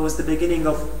 it was the beginning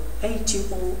of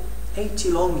 80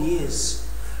 long years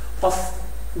of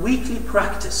weekly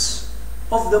practice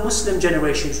of the Muslim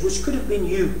generations, which could have been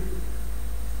you.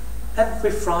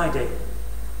 Every Friday,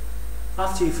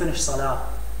 after you finish Salah,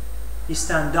 you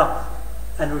stand up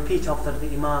and repeat after the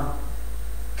Imam,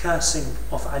 cursing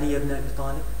of Ali ibn Abi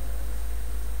Talib.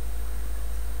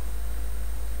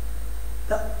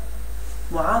 That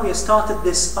Muawiyah started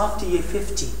this after year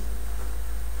 50.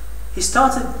 He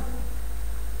started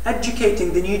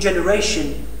educating the new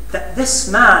generation that this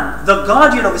man, the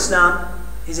guardian of Islam,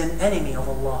 is an enemy of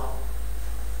Allah.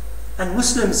 And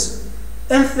Muslims,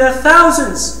 in their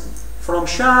thousands, from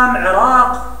Sham,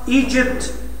 Iraq,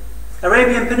 Egypt,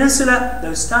 Arabian Peninsula, they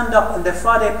would stand up in their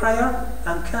Friday prayer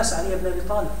and curse Ali ibn Abi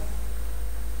Talib.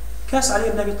 Curse Ali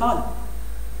ibn Abi Talib.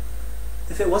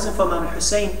 If it wasn't for Imam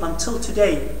Hussain, until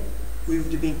today, we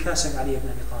would have been cursing Ali ibn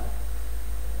Abi Talib.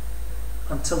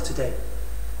 Until today.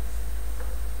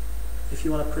 If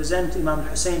you want to present Imam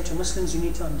Hussain to Muslims, you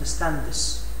need to understand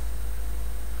this.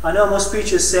 I know most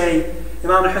preachers say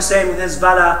Imam Hussain with his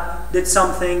valor did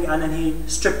something and then he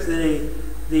stripped the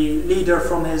leader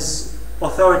from his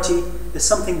authority. There's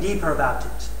something deeper about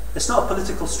it. It's not a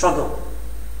political struggle.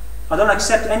 I don't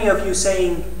accept any of you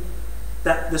saying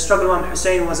that the struggle of Imam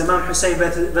Hussain was Imam Hussain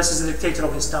versus the dictator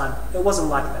of his time. It wasn't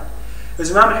like that. It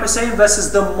was Imam Hussain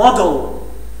versus the model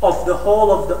of the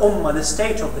whole of the Ummah, the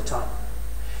state of the time.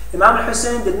 Imam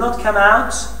Hussain did not come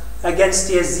out against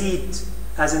Yazid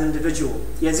as an individual.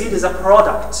 Yazid is a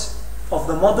product of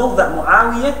the model that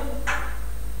Muawiyah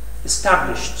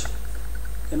established.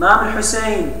 Imam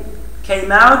Hussain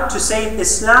came out to save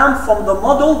Islam from the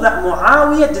model that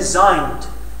Muawiyah designed,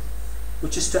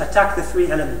 which is to attack the three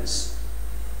elements.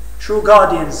 True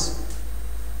guardians,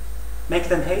 make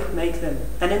them hate, make them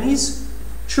enemies.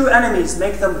 True enemies,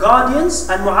 make them guardians.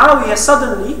 And Muawiyah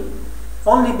suddenly,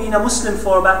 only being a Muslim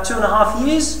for about 2.5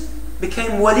 years,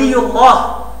 became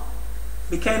Waliullah.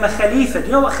 became a Khalifa. Do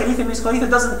you know what Khalifa means? Khalifa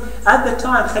doesn't, at the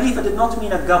time, Khalifa did not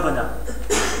mean a governor.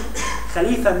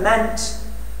 Khalifa meant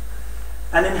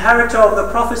an inheritor of the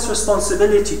Prophet's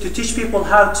responsibility to teach people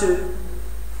how to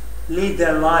lead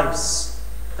their lives.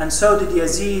 And so did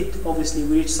Yazid. Obviously,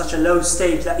 we reached such a low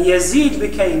stage that Yazid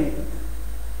became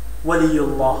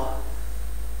Waliullah.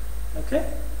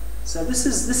 Okay? So this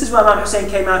is what Imam Hussain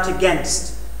came out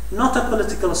against. Not a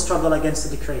political struggle against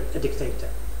a dictator.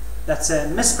 That's a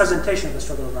mispresentation of the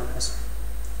struggle of Imam Hussain.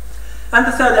 And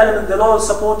the third element, the loyal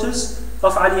supporters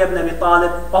of Ali ibn Abi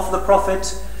Talib, of the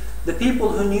Prophet, the people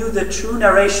who knew the true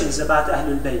narrations about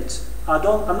Ahlul Bayt.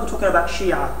 I'm not talking about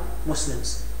Shia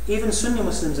Muslims, even Sunni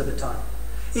Muslims at the time.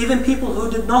 Even people who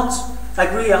did not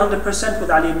agree 100% with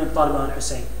Ali ibn Abi Talib and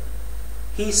Hussein.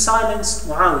 He silenced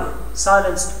Muawiyah,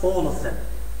 silenced all of them.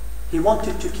 He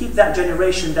wanted to keep that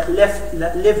generation that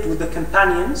lived with the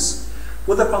companions,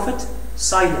 with the Prophet,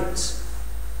 silent.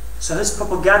 So his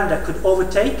propaganda could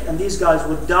overtake and these guys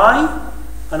would die.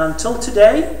 And until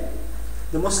today,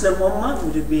 the Muslim Ummah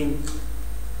would have been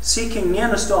seeking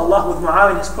nearness to Allah with Muawiyah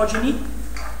and his progeny,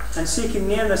 and seeking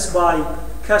nearness by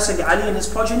cursing Ali and his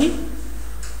progeny.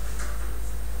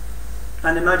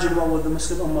 And imagine what would the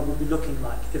Muslim Ummah would be looking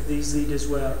like if these leaders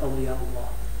were awliya Allah.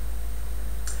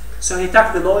 So he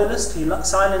attacked the loyalists, he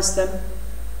silenced them,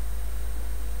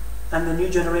 and the new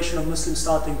generation of Muslims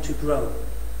starting to grow.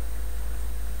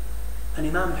 And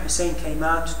Imam Hussain came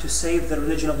out to save the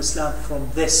religion of Islam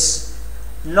from this,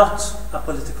 not a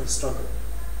political struggle.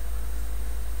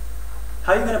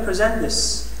 How are you going to present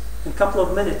this in a couple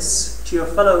of minutes to your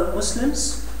fellow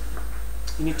Muslims?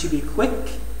 You need to be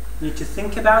quick, you need to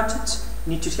think about it,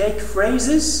 you need to take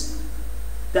phrases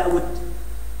that would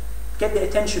get the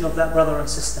attention of that brother and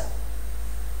sister.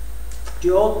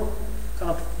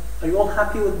 Are you all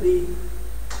happy with the...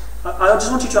 I just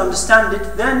want you to understand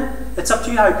it, then it's up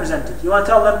to you how you present it. You want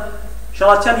to tell them, shall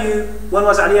I tell you when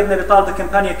was Ali ibn Abi Talib the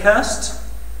companion cursed?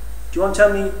 Do you want to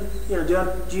tell me,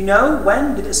 do you know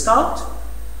when did it start?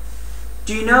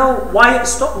 Do you know why it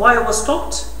stopped? Why it was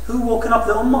stopped? Who woken up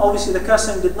the Ummah? Obviously the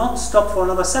cursing did not stop for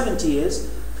another 70 years,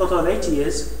 total of 80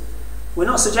 years. We're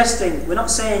not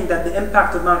saying that the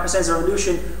impact of Imam Hussein's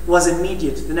revolution was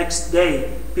immediate. The next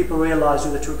day, people realized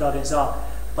who the true guardians are.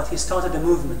 But he started a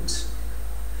movement.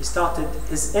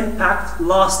 His impact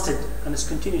lasted, and it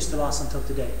continues to last until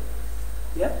today.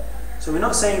 Yeah? So we're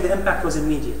not saying the impact was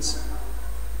immediate.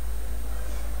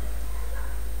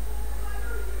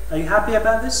 Are you happy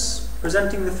about this?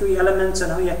 Presenting the three elements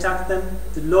and how you attack them,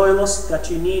 the loyalists that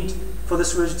you need for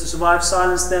this religion to survive,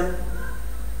 silence them,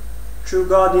 true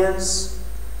guardians,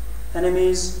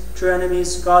 enemies, true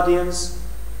enemies, guardians,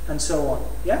 and so on.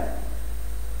 Yeah?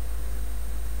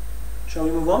 Shall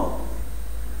we move on?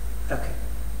 Okay.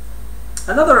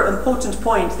 Another important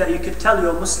point that you could tell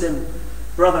your Muslim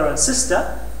brother and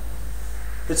sister,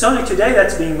 it's only today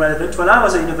that's being relevant. When I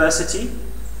was at university,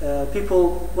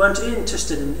 people weren't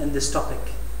interested in this topic,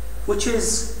 which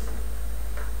is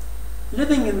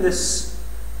living in this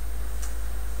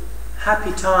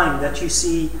happy time that you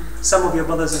see some of your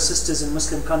brothers and sisters in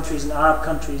Muslim countries and Arab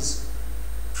countries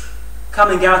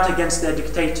coming out against their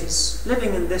dictators,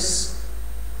 living in this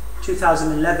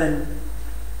 2011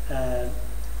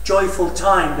 joyful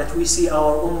time that we see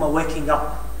our ummah waking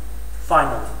up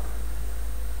finally.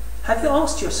 Have you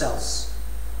asked yourselves,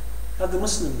 have the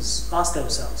Muslims asked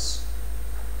themselves,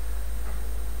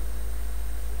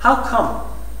 how come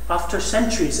after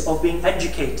centuries of being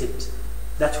educated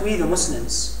that we the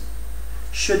Muslims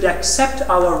should accept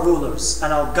our rulers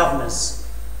and our governors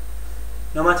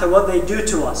no matter what they do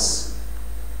to us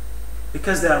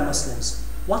because they are Muslims?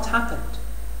 What happened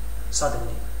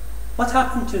suddenly? What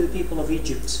happened to the people of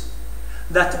Egypt,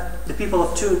 that the people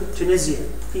of Tunisia,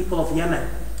 people of Yemen?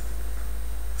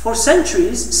 For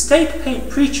centuries, state-paid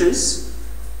preachers,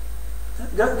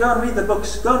 go and read the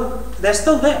books, they're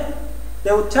still there.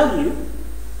 They would tell you,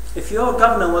 if your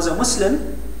governor was a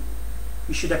Muslim,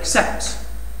 you should accept.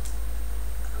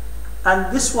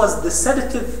 And this was the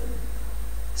sedative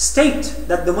state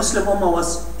that the Muslim Ummah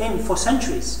was in for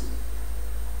centuries.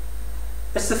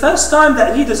 It's the first time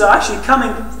that leaders are actually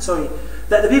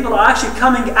that the people are actually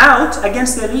coming out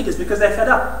against their leaders because they're fed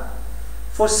up.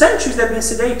 For centuries they've been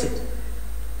sedated.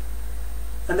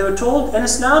 And they were told, in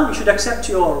Islam, you should accept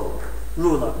your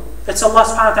ruler. It's Allah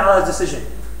subhanahu wa ta'ala's decision.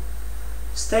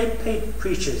 State-paid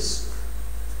preachers.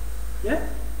 Yeah?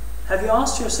 Have you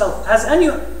asked yourself, has any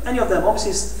of them,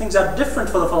 obviously things are different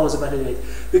for the followers of Ahlul Bayt,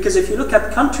 because if you look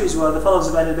at countries where the followers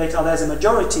of Ahlul Bayt are there as a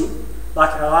majority,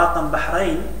 like Iraq and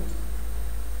Bahrain,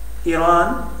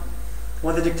 Iran,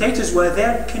 where the dictators were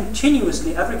there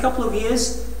continuously, every couple of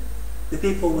years, the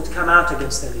people would come out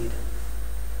against their leader.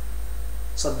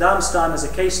 Saddam's time as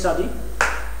a case study,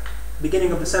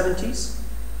 beginning of the 70s,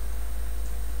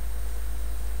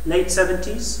 late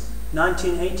 70s,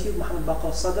 1980 with Muhammad Baqir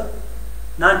Al-Sadr,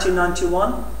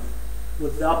 1991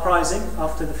 with the uprising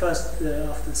after the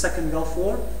Second Gulf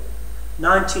War,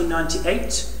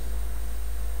 1998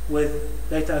 with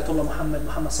late Ayatollah Muhammad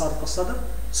Sadiq Al-Sadr.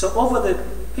 So over the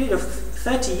period of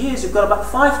 30 years, you've got about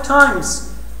 5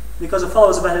 times, because the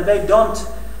followers of Ahlul Bayt don't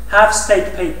have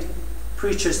state-paid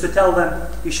preachers to tell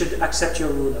them you should accept your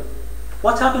ruler.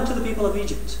 What happened to the people of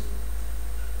Egypt?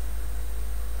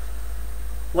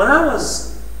 When I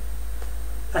was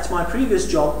at my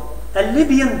previous job, a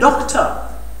Libyan doctor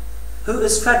who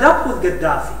is fed up with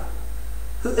Gaddafi,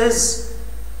 who is,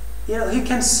 he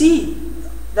can see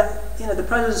that the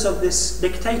presence of this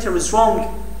dictator is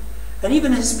wrong, and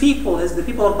even his people, the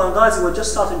people of Benghazi, were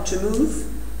just starting to move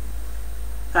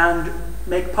and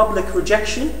make public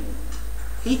rejection.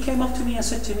 He came up to me and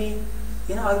said to me,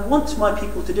 I want my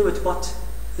people to do it, but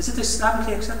is it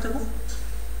Islamically acceptable?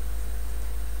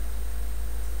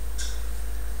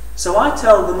 So I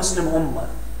tell the Muslim Ummah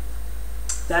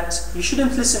that you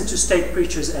shouldn't listen to state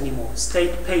preachers anymore,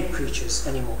 state-paid preachers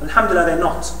anymore. Alhamdulillah, they're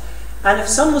not. And if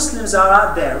some Muslims are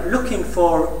out there looking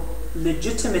for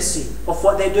legitimacy of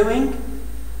what they're doing,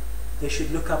 they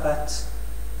should look up at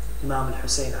Imam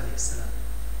Hussain alayhi salam.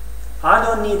 I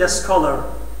don't need a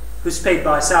scholar who's paid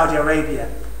by Saudi Arabia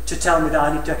to tell me that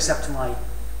I need to accept my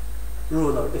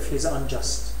ruler if he's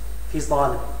unjust, if he's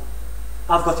zalim.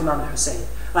 I've got Imam Hussain.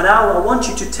 And I want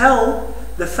you to tell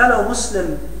the fellow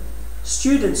Muslim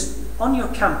students on your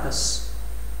campus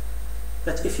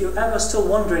that if you're ever still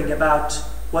wondering about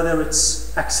whether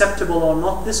it's acceptable or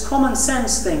not, this common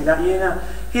sense thing that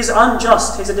he's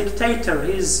unjust, he's a dictator,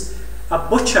 he's a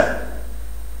butcher,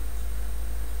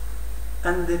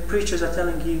 and the preachers are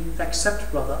telling you,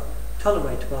 accept brother,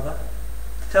 tolerate brother,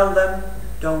 tell them,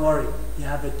 don't worry, you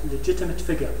have a legitimate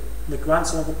figure, the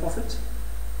grandson of the Prophet,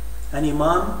 an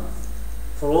Imam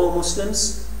for all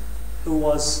Muslims, who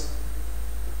was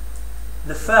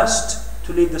the first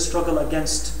to lead the struggle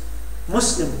against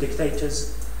Muslim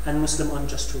dictators and Muslim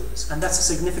unjust rulers. And that's a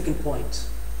significant point.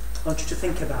 I want you to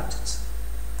think about it.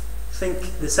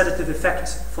 Think the sedative effect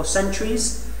for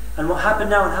centuries, and what happened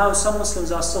now, and how some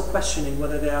Muslims are still questioning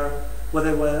whether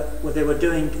what they were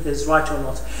doing is right or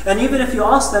not. And even if you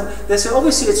ask them, they say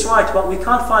obviously it's right, but we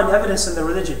can't find evidence in the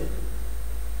religion.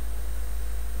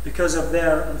 Because of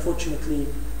their, unfortunately,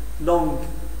 long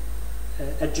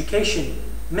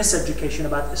miseducation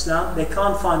about Islam, they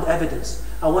can't find evidence.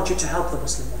 I want you to help the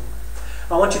Muslim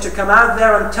Ummah. I want you to come out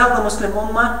there and tell the Muslim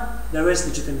Ummah there is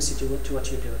legitimacy to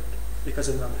what you're doing because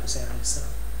of Imam Hussain alayhi salam.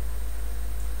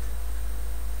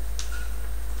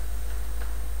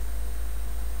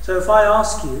 So if I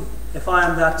ask you, if I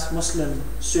am that Muslim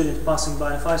student passing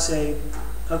by, if I say,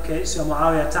 okay, so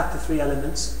Muawiyah attacked the 3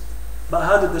 elements, but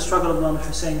how did the struggle of Imam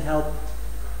Hussain help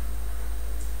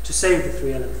to save the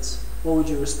 3 elements? What would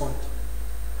you respond?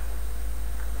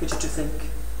 Get you to think.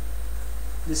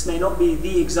 This may not be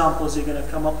the examples you're going to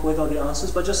come up with or the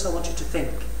answers, but just I want you to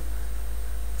think.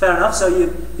 Fair enough, so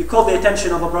you call the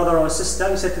attention of a brother or a sister,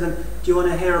 you say to them, do you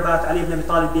want to hear about Ali ibn Abi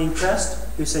Talib being cursed?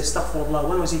 You say, astaghfirullah,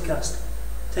 when was he cursed?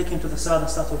 Take him to the side and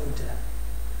start talking to him.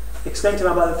 Explain to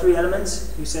him about the 3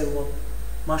 elements. You say, well,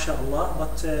 mashallah,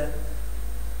 but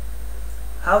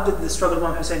how did the struggle of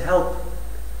Imam Hussain help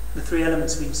the 3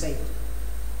 elements being saved?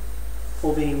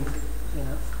 Or being,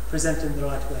 presented in the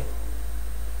right way?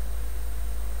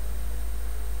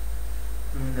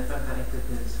 The fact that he took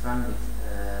his family,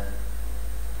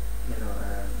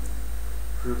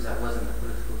 proves that wasn't a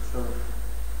political struggle.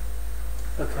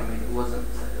 Okay. I mean, it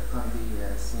can't be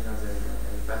seen as a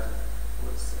battle. It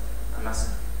was a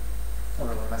massacre.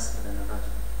 More of a massacre than a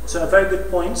battle. So a very good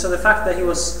point. So the fact that he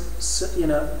was,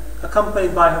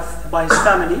 accompanied by his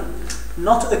family,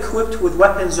 not equipped with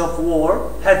weapons of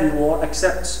war, heavy war,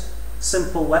 except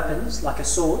simple weapons like a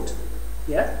sword,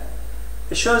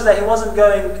 it shows that he wasn't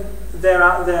going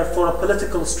out there for a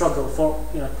political struggle,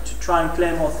 to try and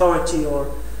claim authority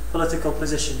or political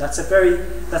position. That's a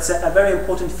very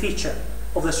important feature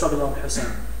of the struggle of Hussain.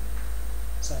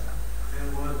 So, I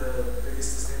think one of the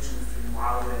biggest distinctions between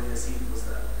Muawiyah and Yazid was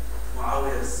that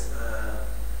Muawiyah's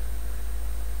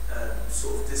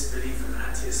sort of disbelief and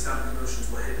anti-Islamic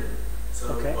notions were hidden.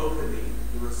 So openly,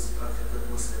 he was like a good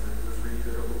Muslim and he was really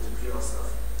good at all the PR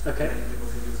stuff. Okay. Many people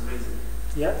think he was amazing.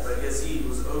 Yeah. But Yazid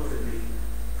was openly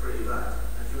pretty bad,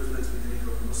 and he was meant to be the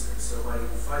leader of the Muslims. So by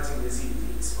fighting Yazid,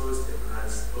 he exposed him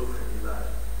as openly bad.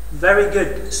 Very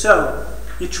good. So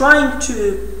you're trying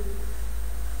to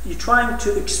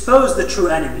expose the true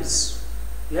enemies.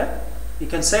 Yeah. You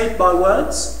can say it by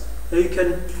words, You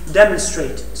can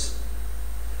demonstrate it.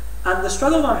 And the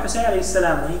struggle of Imam Hussain alayhi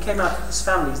salam, when he came out of his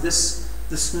family,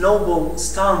 this noble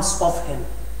stance of him,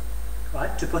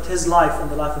 right, to put his life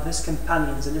and the life of his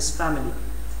companions and his family,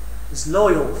 his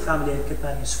loyal family and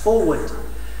companions, forward.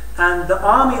 And the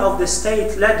army of the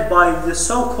state, led by the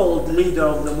so-called leader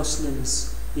of the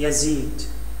Muslims, Yazid,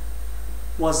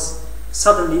 was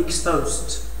suddenly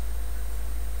exposed.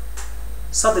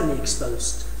 Suddenly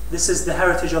exposed. This is the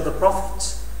heritage of the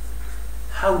Prophet.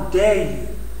 How dare you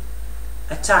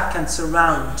attack and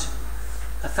surround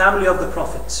a family of the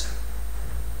Prophet,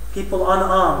 people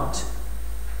unarmed?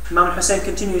 Imam Hussain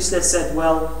continuously said,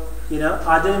 well, you know,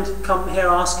 I didn't come here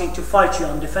asking to fight you,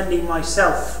 I'm defending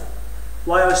myself.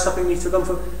 Why are you stopping me to come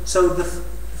from? So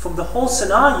from the whole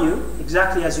scenario,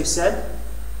 exactly as you said,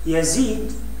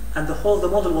 Yazid and the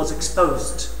model was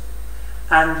exposed.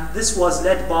 And this was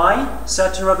led by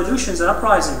certain revolutions and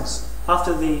uprisings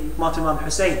after the martyrdom of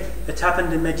Hussain. It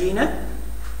happened in Medina.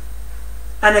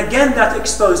 And again that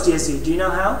exposed Yazid. Do you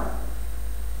know how?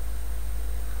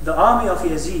 The army of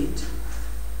Yazid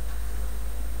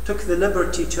took the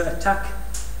liberty to attack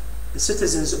the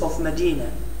citizens of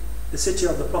Medina, the city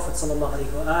of the Prophet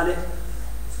ﷺ,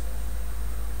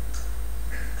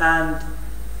 and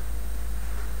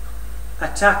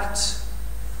attacked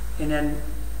in an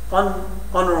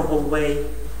unhonorable way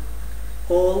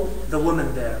all the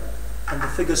women there. And the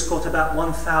figures quote about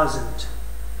 1,000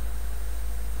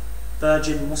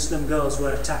 virgin Muslim girls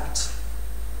were attacked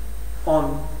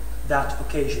on that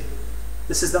occasion.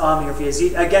 This is the army of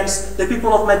Yazid against the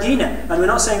people of Medina. And we're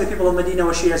not saying the people of Medina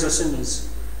were Shias or Sunnis.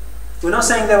 We're not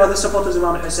saying they were the supporters of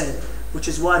Imam Hussain, which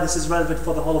is why this is relevant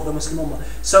for the whole of the Muslim Ummah.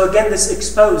 So again, this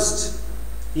exposed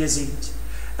Yazid.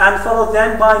 And followed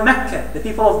then by Mecca. The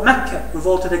people of Mecca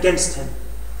revolted against him,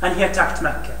 and he attacked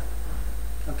Mecca.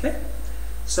 Okay?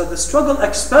 So the struggle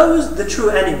exposed the true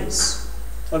enemies.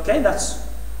 Okay, that's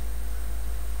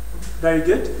very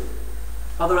good.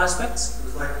 Other aspects? It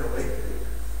was like an awakening.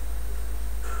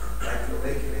 Like an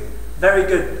awakening. Very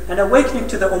good. An awakening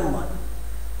to the Ummah.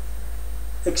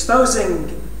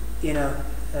 Exposing, you know,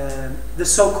 the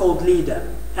so-called leader,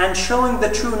 and showing the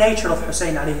true nature of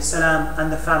Hussain alayhi salam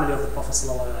and the family of the Prophet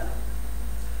sallallahu alaihi wasallam.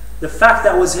 The fact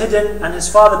that was hidden and his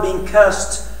father being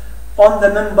cursed on the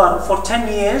minbar for 10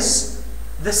 years,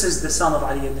 this is the son of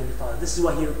Ali ibn Abi Talib. This is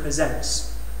what he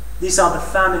represents. These are the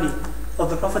family of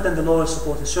the Prophet and the loyal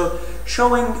supporters. So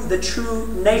showing the true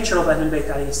nature of Ahlul Bayt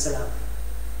alayhi salam.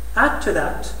 Add to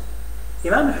that,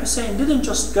 Imam Hussain didn't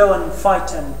just go and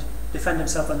fight and defend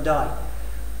himself and die.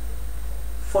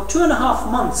 For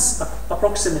 2.5 months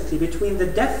approximately, between the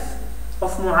death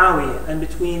of Muawiyah and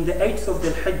between the 8th of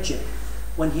Dhul Hijjah,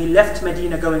 when he left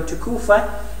Medina going to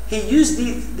Kufa, he used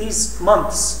these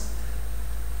months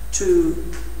to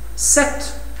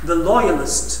set the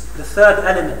loyalist, the third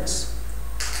element,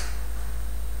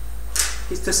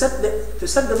 is to set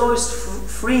the loyalist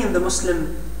free in the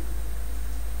Muslim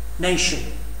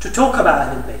nation, to talk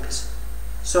about Ahlul Bayt.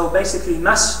 So basically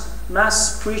mass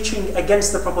preaching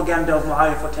against the propaganda of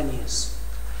Muawiyah for 10 years.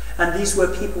 And these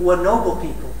were noble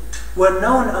people, were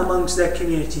known amongst their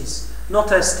communities,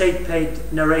 not a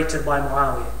state-paid narrator by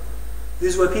Muawiyah.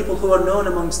 These were people who were known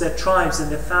amongst their tribes and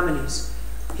their families.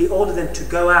 He ordered them to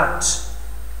go out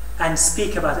and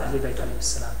speak about Ahlul Bayt alayhi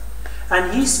salam.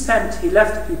 And he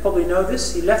left, you probably know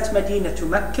this, he left Medina to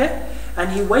Mecca,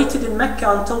 and he waited in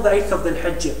Mecca until the 8th of Dhul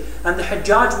Hijjah. And the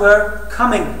Hajjaj were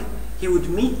coming. He would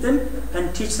meet them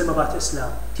and teach them about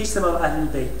Islam, teach them about Ahlul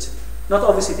Bayt. Not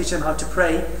obviously teach them how to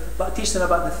pray, but teach them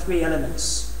about the 3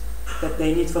 elements that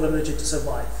they need for the religion to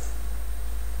survive.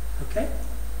 Okay?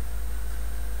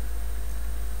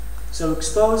 So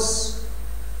expose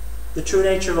the true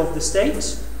nature of the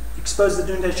state, expose the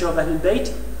true nature of Ahlul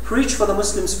Bayt, preach for the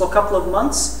Muslims for a couple of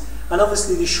months, and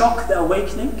obviously the shock, the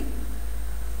awakening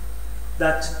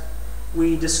that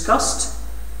we discussed.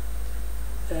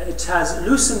 It has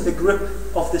loosened the grip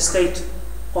of the state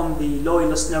on the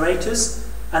loyalist narrators,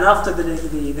 and after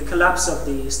the collapse of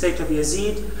the state of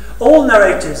Yazid, all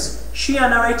narrators, Shia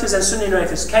narrators and Sunni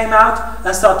narrators, came out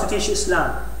and started to teach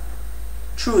Islam,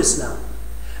 true Islam.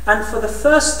 And for the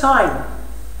first time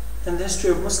in the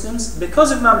history of Muslims,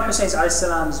 because of Imam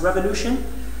Hussein's revolution,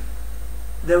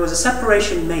 there was a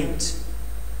separation made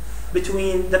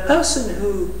between the person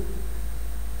who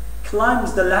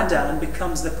climbs the ladder and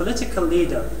becomes the political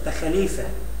leader, the Khalifa,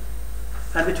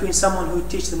 and between someone who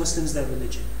teaches the Muslims their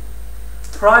religion.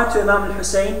 Prior to Imam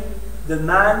al-Hussein, the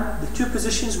 2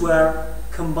 positions were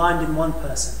combined in one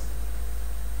person.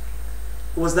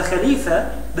 It was the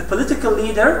Khalifa, the political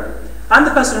leader, and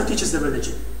the person who teaches the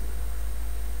religion.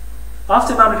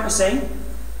 After Imam al-Hussein,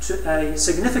 to a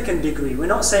significant degree. We're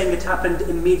not saying it happened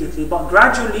immediately, but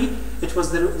gradually it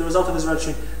was the result of his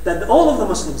revolution that all of the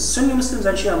Muslims, Sunni Muslims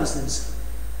and Shia Muslims,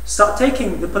 start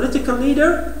taking the political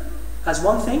leader as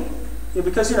one thing. Yeah,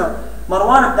 because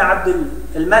Marwan ibn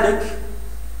Abd al-Malik,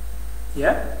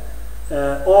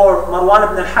 or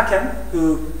Marwan ibn al-Hakam,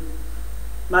 who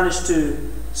managed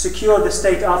to secure the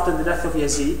state after the death of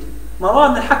Yazid.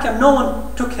 Marwan ibn al-Hakam, no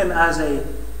one took him as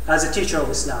a teacher of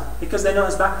Islam because they know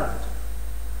his background.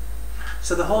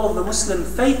 So the whole of the Muslim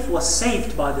faith was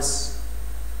saved by this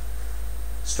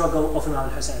struggle of Imam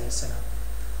al-Hussain.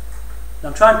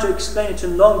 I'm trying to explain it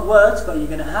in long words, but you're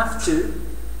going to have to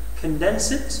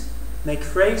condense it, make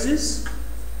phrases,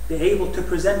 be able to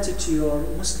present it to your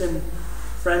Muslim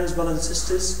friends, brothers and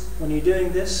sisters when you're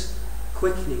doing this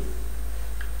quickly,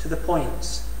 to the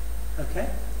point. Okay?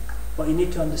 But you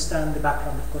need to understand the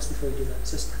background, of course, before you do that.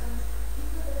 Sister?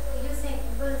 You're saying,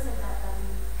 brother said that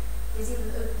Yazid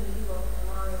was openly evil and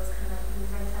Muawiyah was kind of being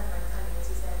very clever and cunning, as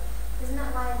you said. Isn't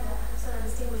that why the Hassan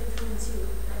distinguished between the two?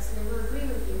 Like, so they will agree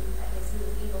with you that Yazid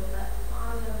was evil, but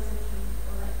Muawiyah was looking,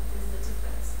 or like, there's the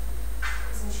difference.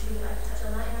 Should we like touch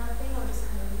on that in our thing, or just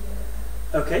kind of leave it at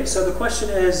that? Okay, so the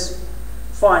question is,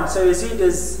 fine, so Yazid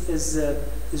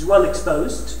is well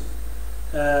exposed.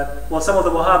 Well, some of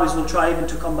the Wahhabis will try even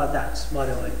to combat that, by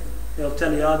the way. They'll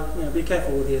tell you, be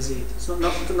careful with Yazid. It's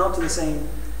not to the same,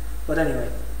 but anyway.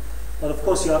 But of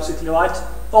course, you're absolutely right.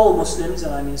 All Muslims,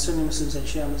 and I mean Sunni Muslims and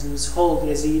Shia Muslims, hold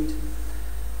Yazid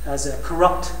as a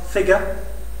corrupt figure.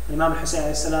 Imam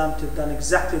Hussain to have done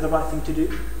exactly the right thing to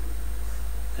do.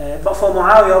 But for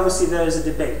Muawiyah, obviously, there is a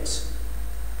debate.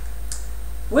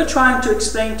 We're trying to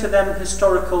explain to them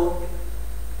historical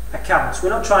accounts. We're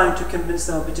not trying to convince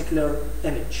them of a particular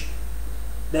image.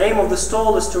 The aim of the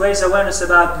stall is to raise awareness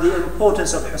about the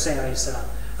importance of Hussain alayhi.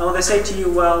 And when they say to you,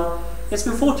 well, it's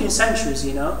been 14 centuries,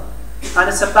 and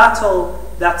it's a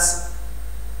battle that's,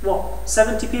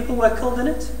 70 people were killed in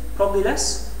it? Probably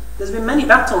less. There's been many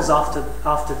battles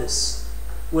after this,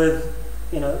 with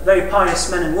very pious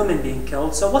men and women being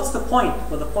killed. So what's the point?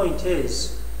 Well, the point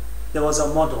is, there was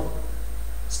a model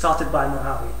started by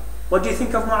Muawiyah. What do you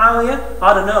think of Muawiyah?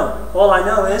 I don't know. All I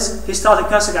know is he started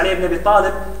cursing Ali ibn Abi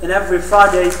Talib in every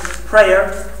Friday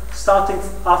prayer, starting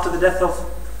after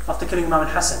killing Imam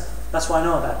al-Hassan. That's what I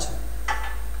know about him.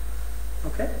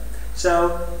 Okay?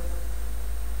 So,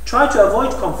 try to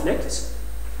avoid conflict,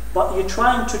 but you're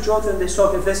trying to draw them this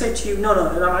talk. If they say to you, no,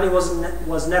 Imam Ali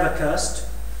was never cursed,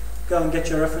 go and get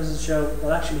your references and show,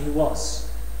 well, actually he was.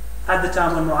 At the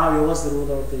time when Muawiyah was the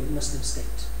ruler of the Muslim state.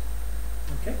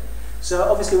 Okay? So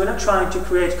obviously we're not trying to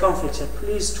create conflict here.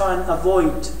 Please try and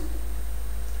avoid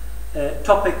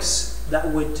topics that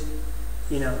would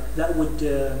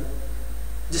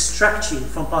distract you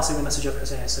from passing the message of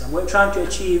Hussain. We're trying to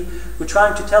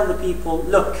tell the people,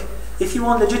 look, if you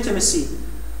want legitimacy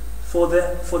for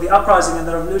the uprising and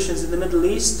the revolutions in the Middle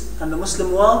East and the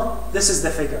Muslim world, this is the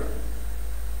figure.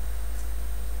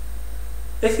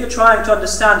 If you're trying to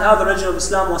understand how the religion of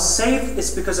Islam was saved, it's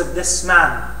because of this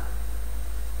man.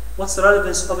 What's the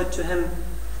relevance of it to him?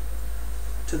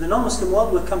 To the non-Muslim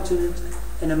world, we'll come to it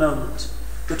in a moment.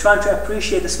 We're trying to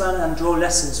appreciate this man and draw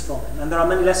lessons from him. And there are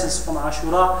many lessons from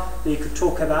Ashura that you could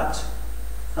talk about,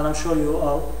 and I'm sure you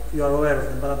are aware of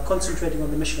them, but I'm concentrating on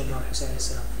the mission of Imam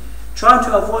Hussain. Trying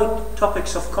to avoid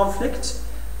topics of conflict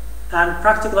and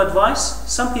practical advice.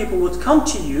 Some people would come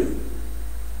to you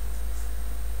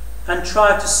and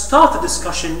try to start a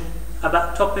discussion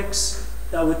about topics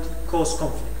that would cause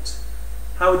conflict.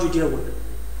 How would you deal with it?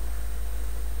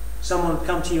 Someone would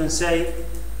come to you and say,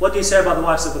 what do you say about the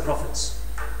wives of the prophets?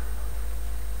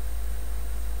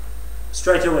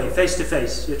 Straight away, face to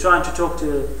face. You're trying to talk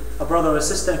to a brother or a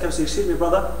sister and comes to you, excuse me,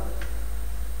 brother,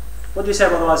 what do you say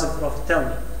about the wives of the prophet? Tell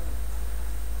me.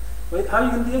 Wait, how are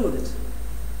you going to deal with it?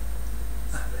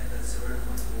 That's very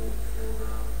comfortable for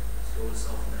the school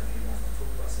itself, and if you want to talk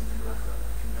about something like that,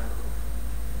 you can have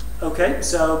a Okay,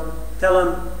 so tell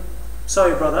him,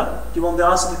 sorry brother, do you want the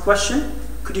answer to the question?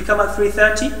 Could you come at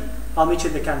 3:30? I'll meet you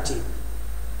in the canteen.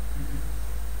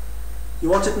 You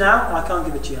want it now? I can't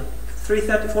give it to you.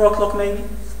 3:30, 4 o'clock maybe?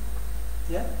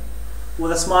 Yeah?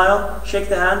 With a smile, shake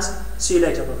the hands, see you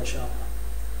later brother, inshallah.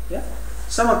 Yeah?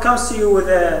 Someone comes to you with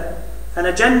an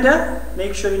agenda,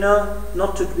 make sure you know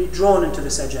not to be drawn into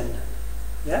this agenda.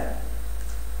 Yeah?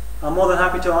 I'm more than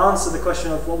happy to answer the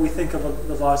question of what we think of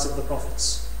the wives of the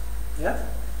prophets. Yeah?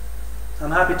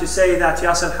 I'm happy to say that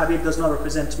Yasser Habib does not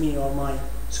represent me or my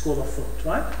school of thought,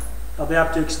 right? I'll be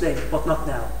able to explain it, but not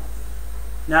now.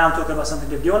 Now I'm talking about something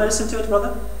different. Do you want to listen to it,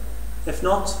 brother? If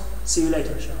not, see you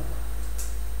later, inshallah.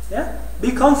 Yeah?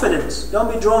 Be confident.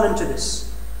 Don't be drawn into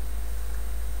this.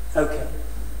 Okay.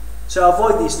 So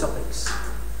avoid these topics.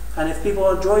 And if people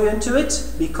will draw you into it,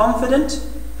 be confident,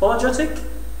 apologetic,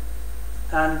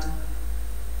 and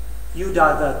you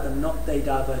divert them, not they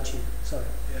divert you. Sorry.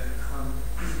 Yeah,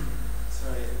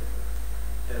 sorry.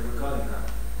 Yeah, regarding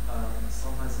that,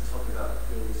 sometimes the topic that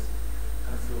feels,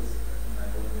 when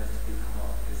we have to come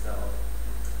up is that of,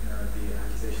 the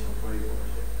accusation of grave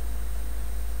worship.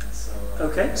 And so,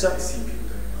 okay, so I see people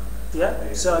doing that.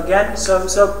 yeah. So again,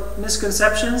 so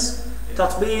misconceptions.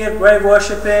 Tatbir, grave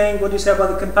worshipping, what do you say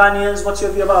about the companions? What's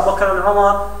your view about Abu Bakr and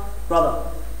Umar?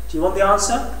 Brother, do you want the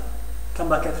answer? Come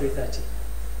back at 3:30.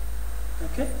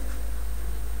 Okay?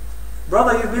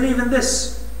 Brother, you believe in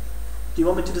this. Do you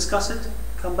want me to discuss it?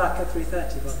 Come back at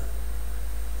 3:30, brother.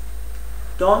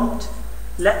 Don't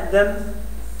let them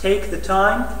take the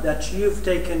time that you've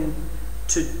taken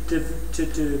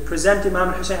to present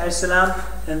Imam Hussain a.s.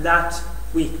 in that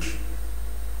week.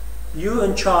 You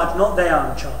in charge, not they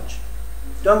are in charge.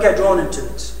 Don't get drawn into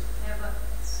it. Yeah, but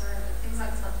sorry, but things like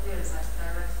Tatbir is like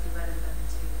directly relevant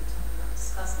to the topic we're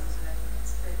discussing, so I think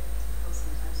it's a bit difficult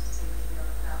sometimes to take the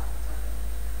other out.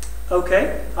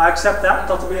 Okay, I accept that.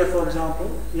 Tatbir, for example.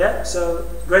 Yeah, so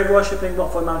grave worshipping,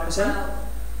 what for Imam Hussain? Well,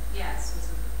 yeah, sort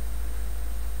of.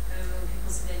 When people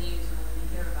see the news or when you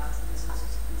hear about it, there's all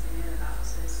sorts of things they hear about,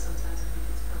 so sometimes I think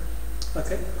it's probably...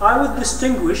 Okay, I would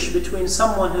distinguish between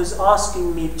someone who's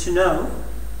asking me to know,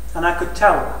 and I could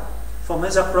tell from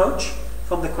his approach,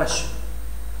 from the question.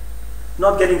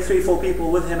 Not getting 3-4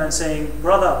 people with him and saying,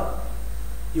 brother,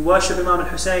 you worship Imam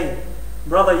al-Hussein.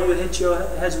 Brother, you hit your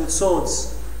heads with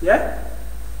swords. Yeah?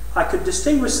 I could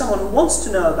distinguish someone who wants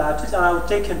to know about it, and I would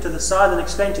take him to the side and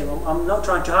explain to him, I'm not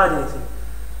trying to hide anything.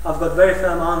 I've got very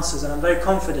firm answers, and I'm very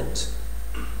confident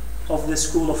of this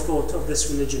school of thought, of this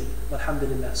religion.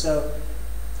 Alhamdulillah. So,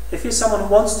 if he's someone who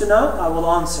wants to know, I will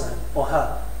answer him or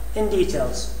her in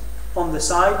details on the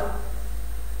side.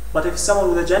 But if it's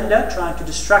someone with agenda trying to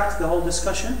distract the whole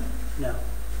discussion, no.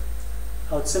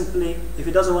 I would simply, if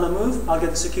he doesn't want to move, I'll get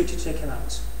the security to take him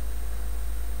out.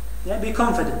 Yeah, be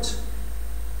confident.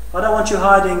 I don't want you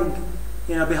hiding,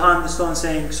 behind the stone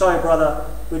saying, sorry brother,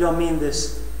 we don't mean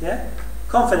this. Yeah?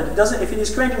 Confident. If it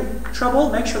is creating trouble,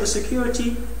 make sure the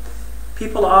security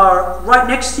people are right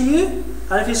next to you,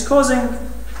 and if he's causing,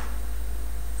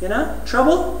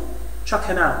 trouble, chuck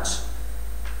him out.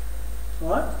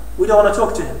 Alright? We don't want to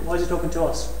talk to him. Why is he talking to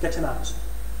us? Get him out.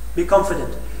 Be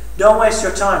confident. Don't waste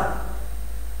your time.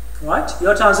 Right?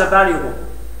 Your times are valuable.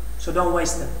 So don't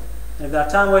waste them. And if there are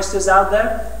time wasters out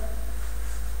there,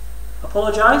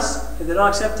 apologize. If they don't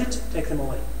accept it, take them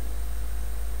away.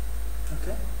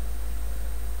 Okay?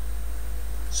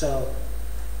 So,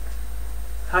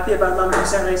 happy about Imam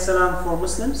Hussain a.s. for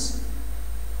Muslims?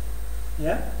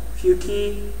 Yeah? A few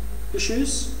key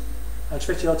issues. I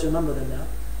expect you all to remember them now,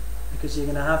 because you're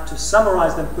going to have to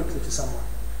summarize them quickly to someone.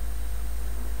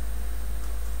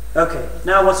 Okay,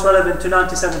 now what's relevant to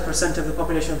 97% of the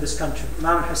population of this country?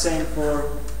 Imam Hussain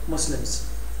for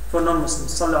Muslims, for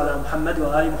non-Muslims. Sallu ala Muhammad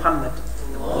wa ali Muhammad.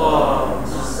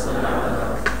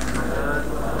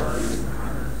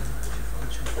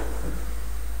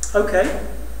 Okay,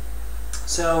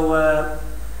 so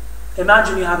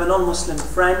imagine you have a non-Muslim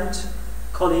friend,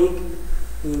 colleague,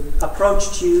 who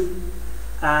approached you,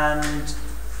 and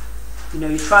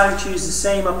you're trying to use the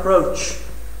same approach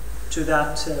to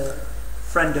that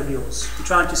friend of yours. You're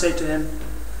trying to say to him,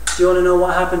 do you want to know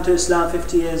what happened to Islam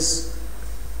 50 years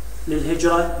Lil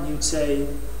Hijrah? And you'd say,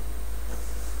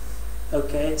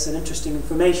 okay, it's an interesting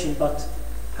information, but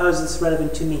how is this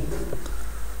relevant to me?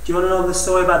 Do you want to know the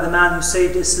story about the man who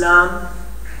saved Islam?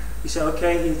 You say,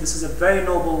 okay, this is a very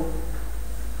noble,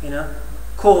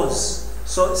 cause,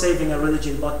 saving a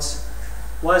religion, but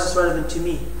why is this relevant to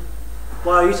me?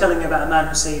 Why are you telling me about a man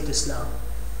who saved Islam?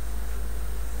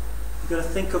 You've got to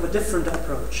think of a different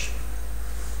approach.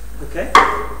 Okay?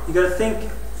 You've got to think,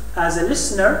 as a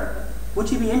listener, would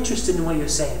you be interested in what you're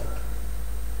saying?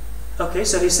 Okay,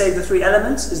 so he saved the 3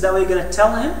 elements. Is that what you're going to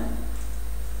tell him?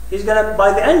 He's going to,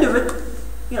 by the end of it,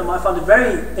 might find it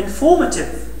very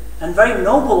informative and very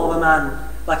noble of a man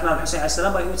like Imam Hussain a.s.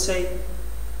 but he would say,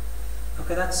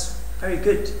 okay, that's very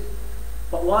good.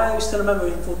 But why are you still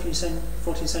remembering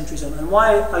 14th century zone? And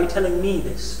why are you telling me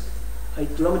this? Do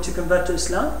you want me to convert to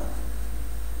Islam?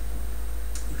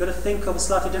 You've got to think of a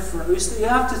slightly different. You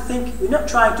have to think, you're not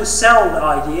trying to sell the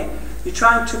idea, you're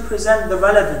trying to present the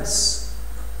relevance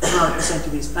of Imam Hussain to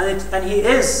these. And he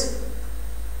is,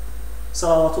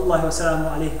 salawatullahi wa salamu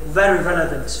alayhi, very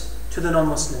relevant to the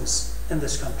non-Muslims in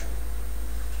this country.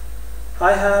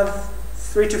 I have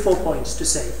 3 to 4 points to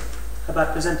say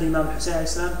about presenting Imam Hussain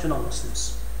a.s. to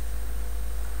non-Muslims.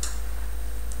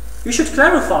 You should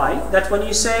clarify that when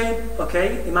you say,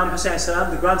 okay, Imam Hussain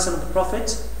salam, the grandson of the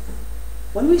Prophet,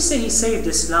 when we say he saved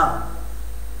Islam,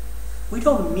 we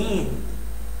don't mean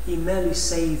he merely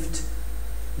saved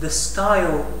the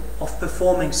style of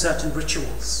performing certain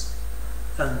rituals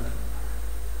only.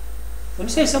 When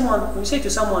you say to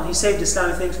someone he saved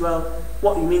Islam, he thinks, well,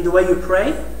 what, you mean the way you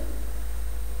pray?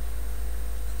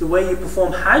 The way you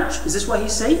perform Hajj? Is this what he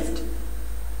saved?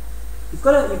 You've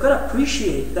got to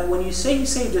appreciate that when you say he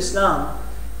saved Islam,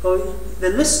 the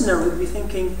listener will be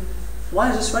thinking, why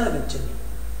is this relevant to me?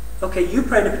 Okay, you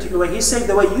pray in a particular way. He saved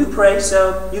the way you pray,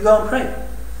 so you go and pray.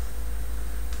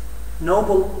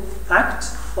 Noble act,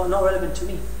 but not relevant to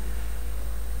me.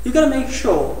 You've got to make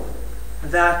sure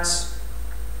that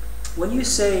when you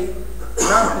say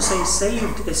Imam Hussain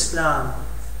saved Islam,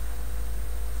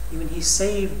 even he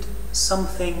saved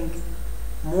something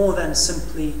more than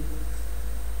simply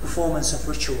performance of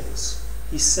rituals.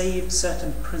 He saved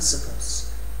certain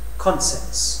principles,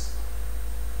 concepts.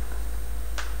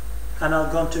 And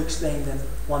I'll go on to explain them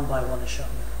one by one, inshallah.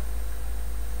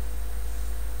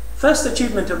 First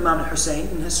achievement of Imam Hussain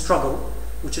in his struggle,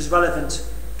 which is relevant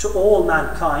to all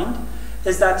mankind,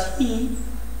 is that he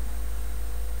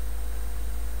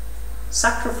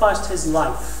sacrificed his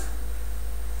life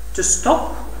to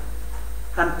stop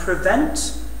and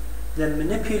prevent the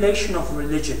manipulation of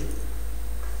religion.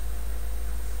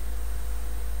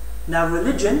 Now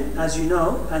religion, as you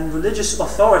know, and religious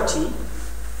authority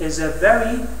is a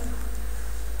very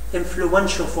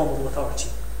influential form of authority.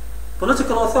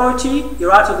 Political authority,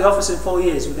 you're out of the office in 4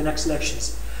 years with the next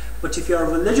elections. But if you're a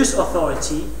religious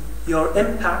authority, your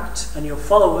impact and your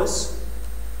followers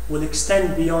will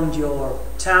extend beyond your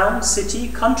town, city,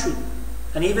 country,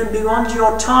 and even beyond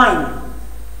your time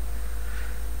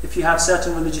if you have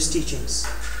certain religious teachings,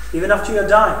 even after you're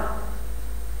dying.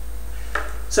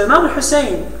 So Imam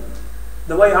Hussain,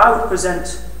 the way I would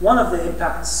present one of the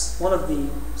impacts, one of the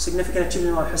significant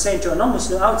achievements of Hussain to a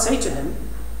non-Muslim, I would say to him,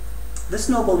 this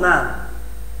noble man,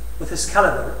 with his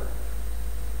caliber,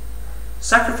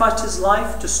 sacrificed his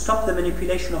life to stop the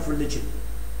manipulation of religion.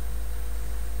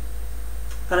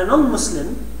 And a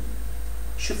non-Muslim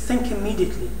should think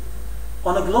immediately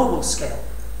on a global scale.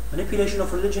 Manipulation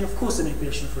of religion, of course the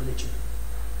manipulation of religion.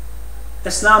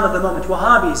 Islam at the moment,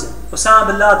 Wahhabism, Osama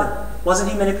bin Laden,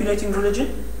 wasn't he manipulating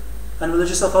religion and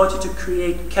religious authority to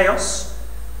create chaos?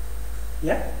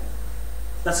 Yeah?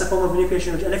 That's a form of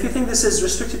manipulation. And if you think this is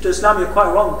restricted to Islam, you're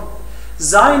quite wrong.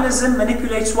 Zionism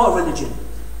manipulates what religion?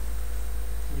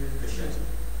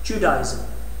 Judaism.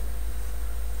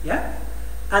 Yeah?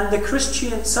 And the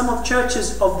Christian, some of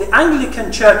churches, of the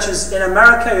Anglican churches in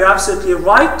America, you're absolutely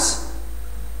right,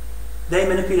 they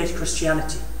manipulate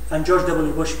Christianity. And George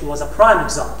W. Bush was a prime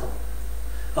example.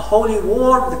 A holy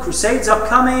war, the Crusades are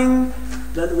coming,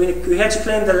 we had to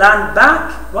claim the land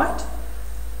back, right?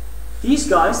 These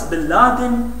guys, Bin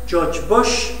Laden, George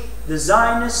Bush, the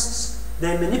Zionists,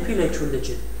 they manipulate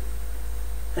religion.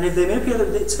 And if they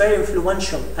manipulate it, it's very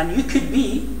influential. And you could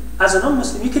be, as a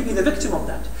non-Muslim, you could be the victim of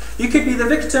that. You could be the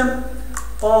victim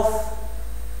of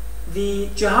the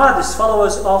jihadists,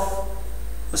 followers of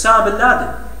Osama bin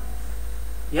Laden.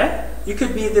 Yeah? You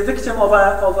could be the victim of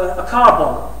a car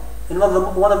bomb in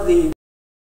one of the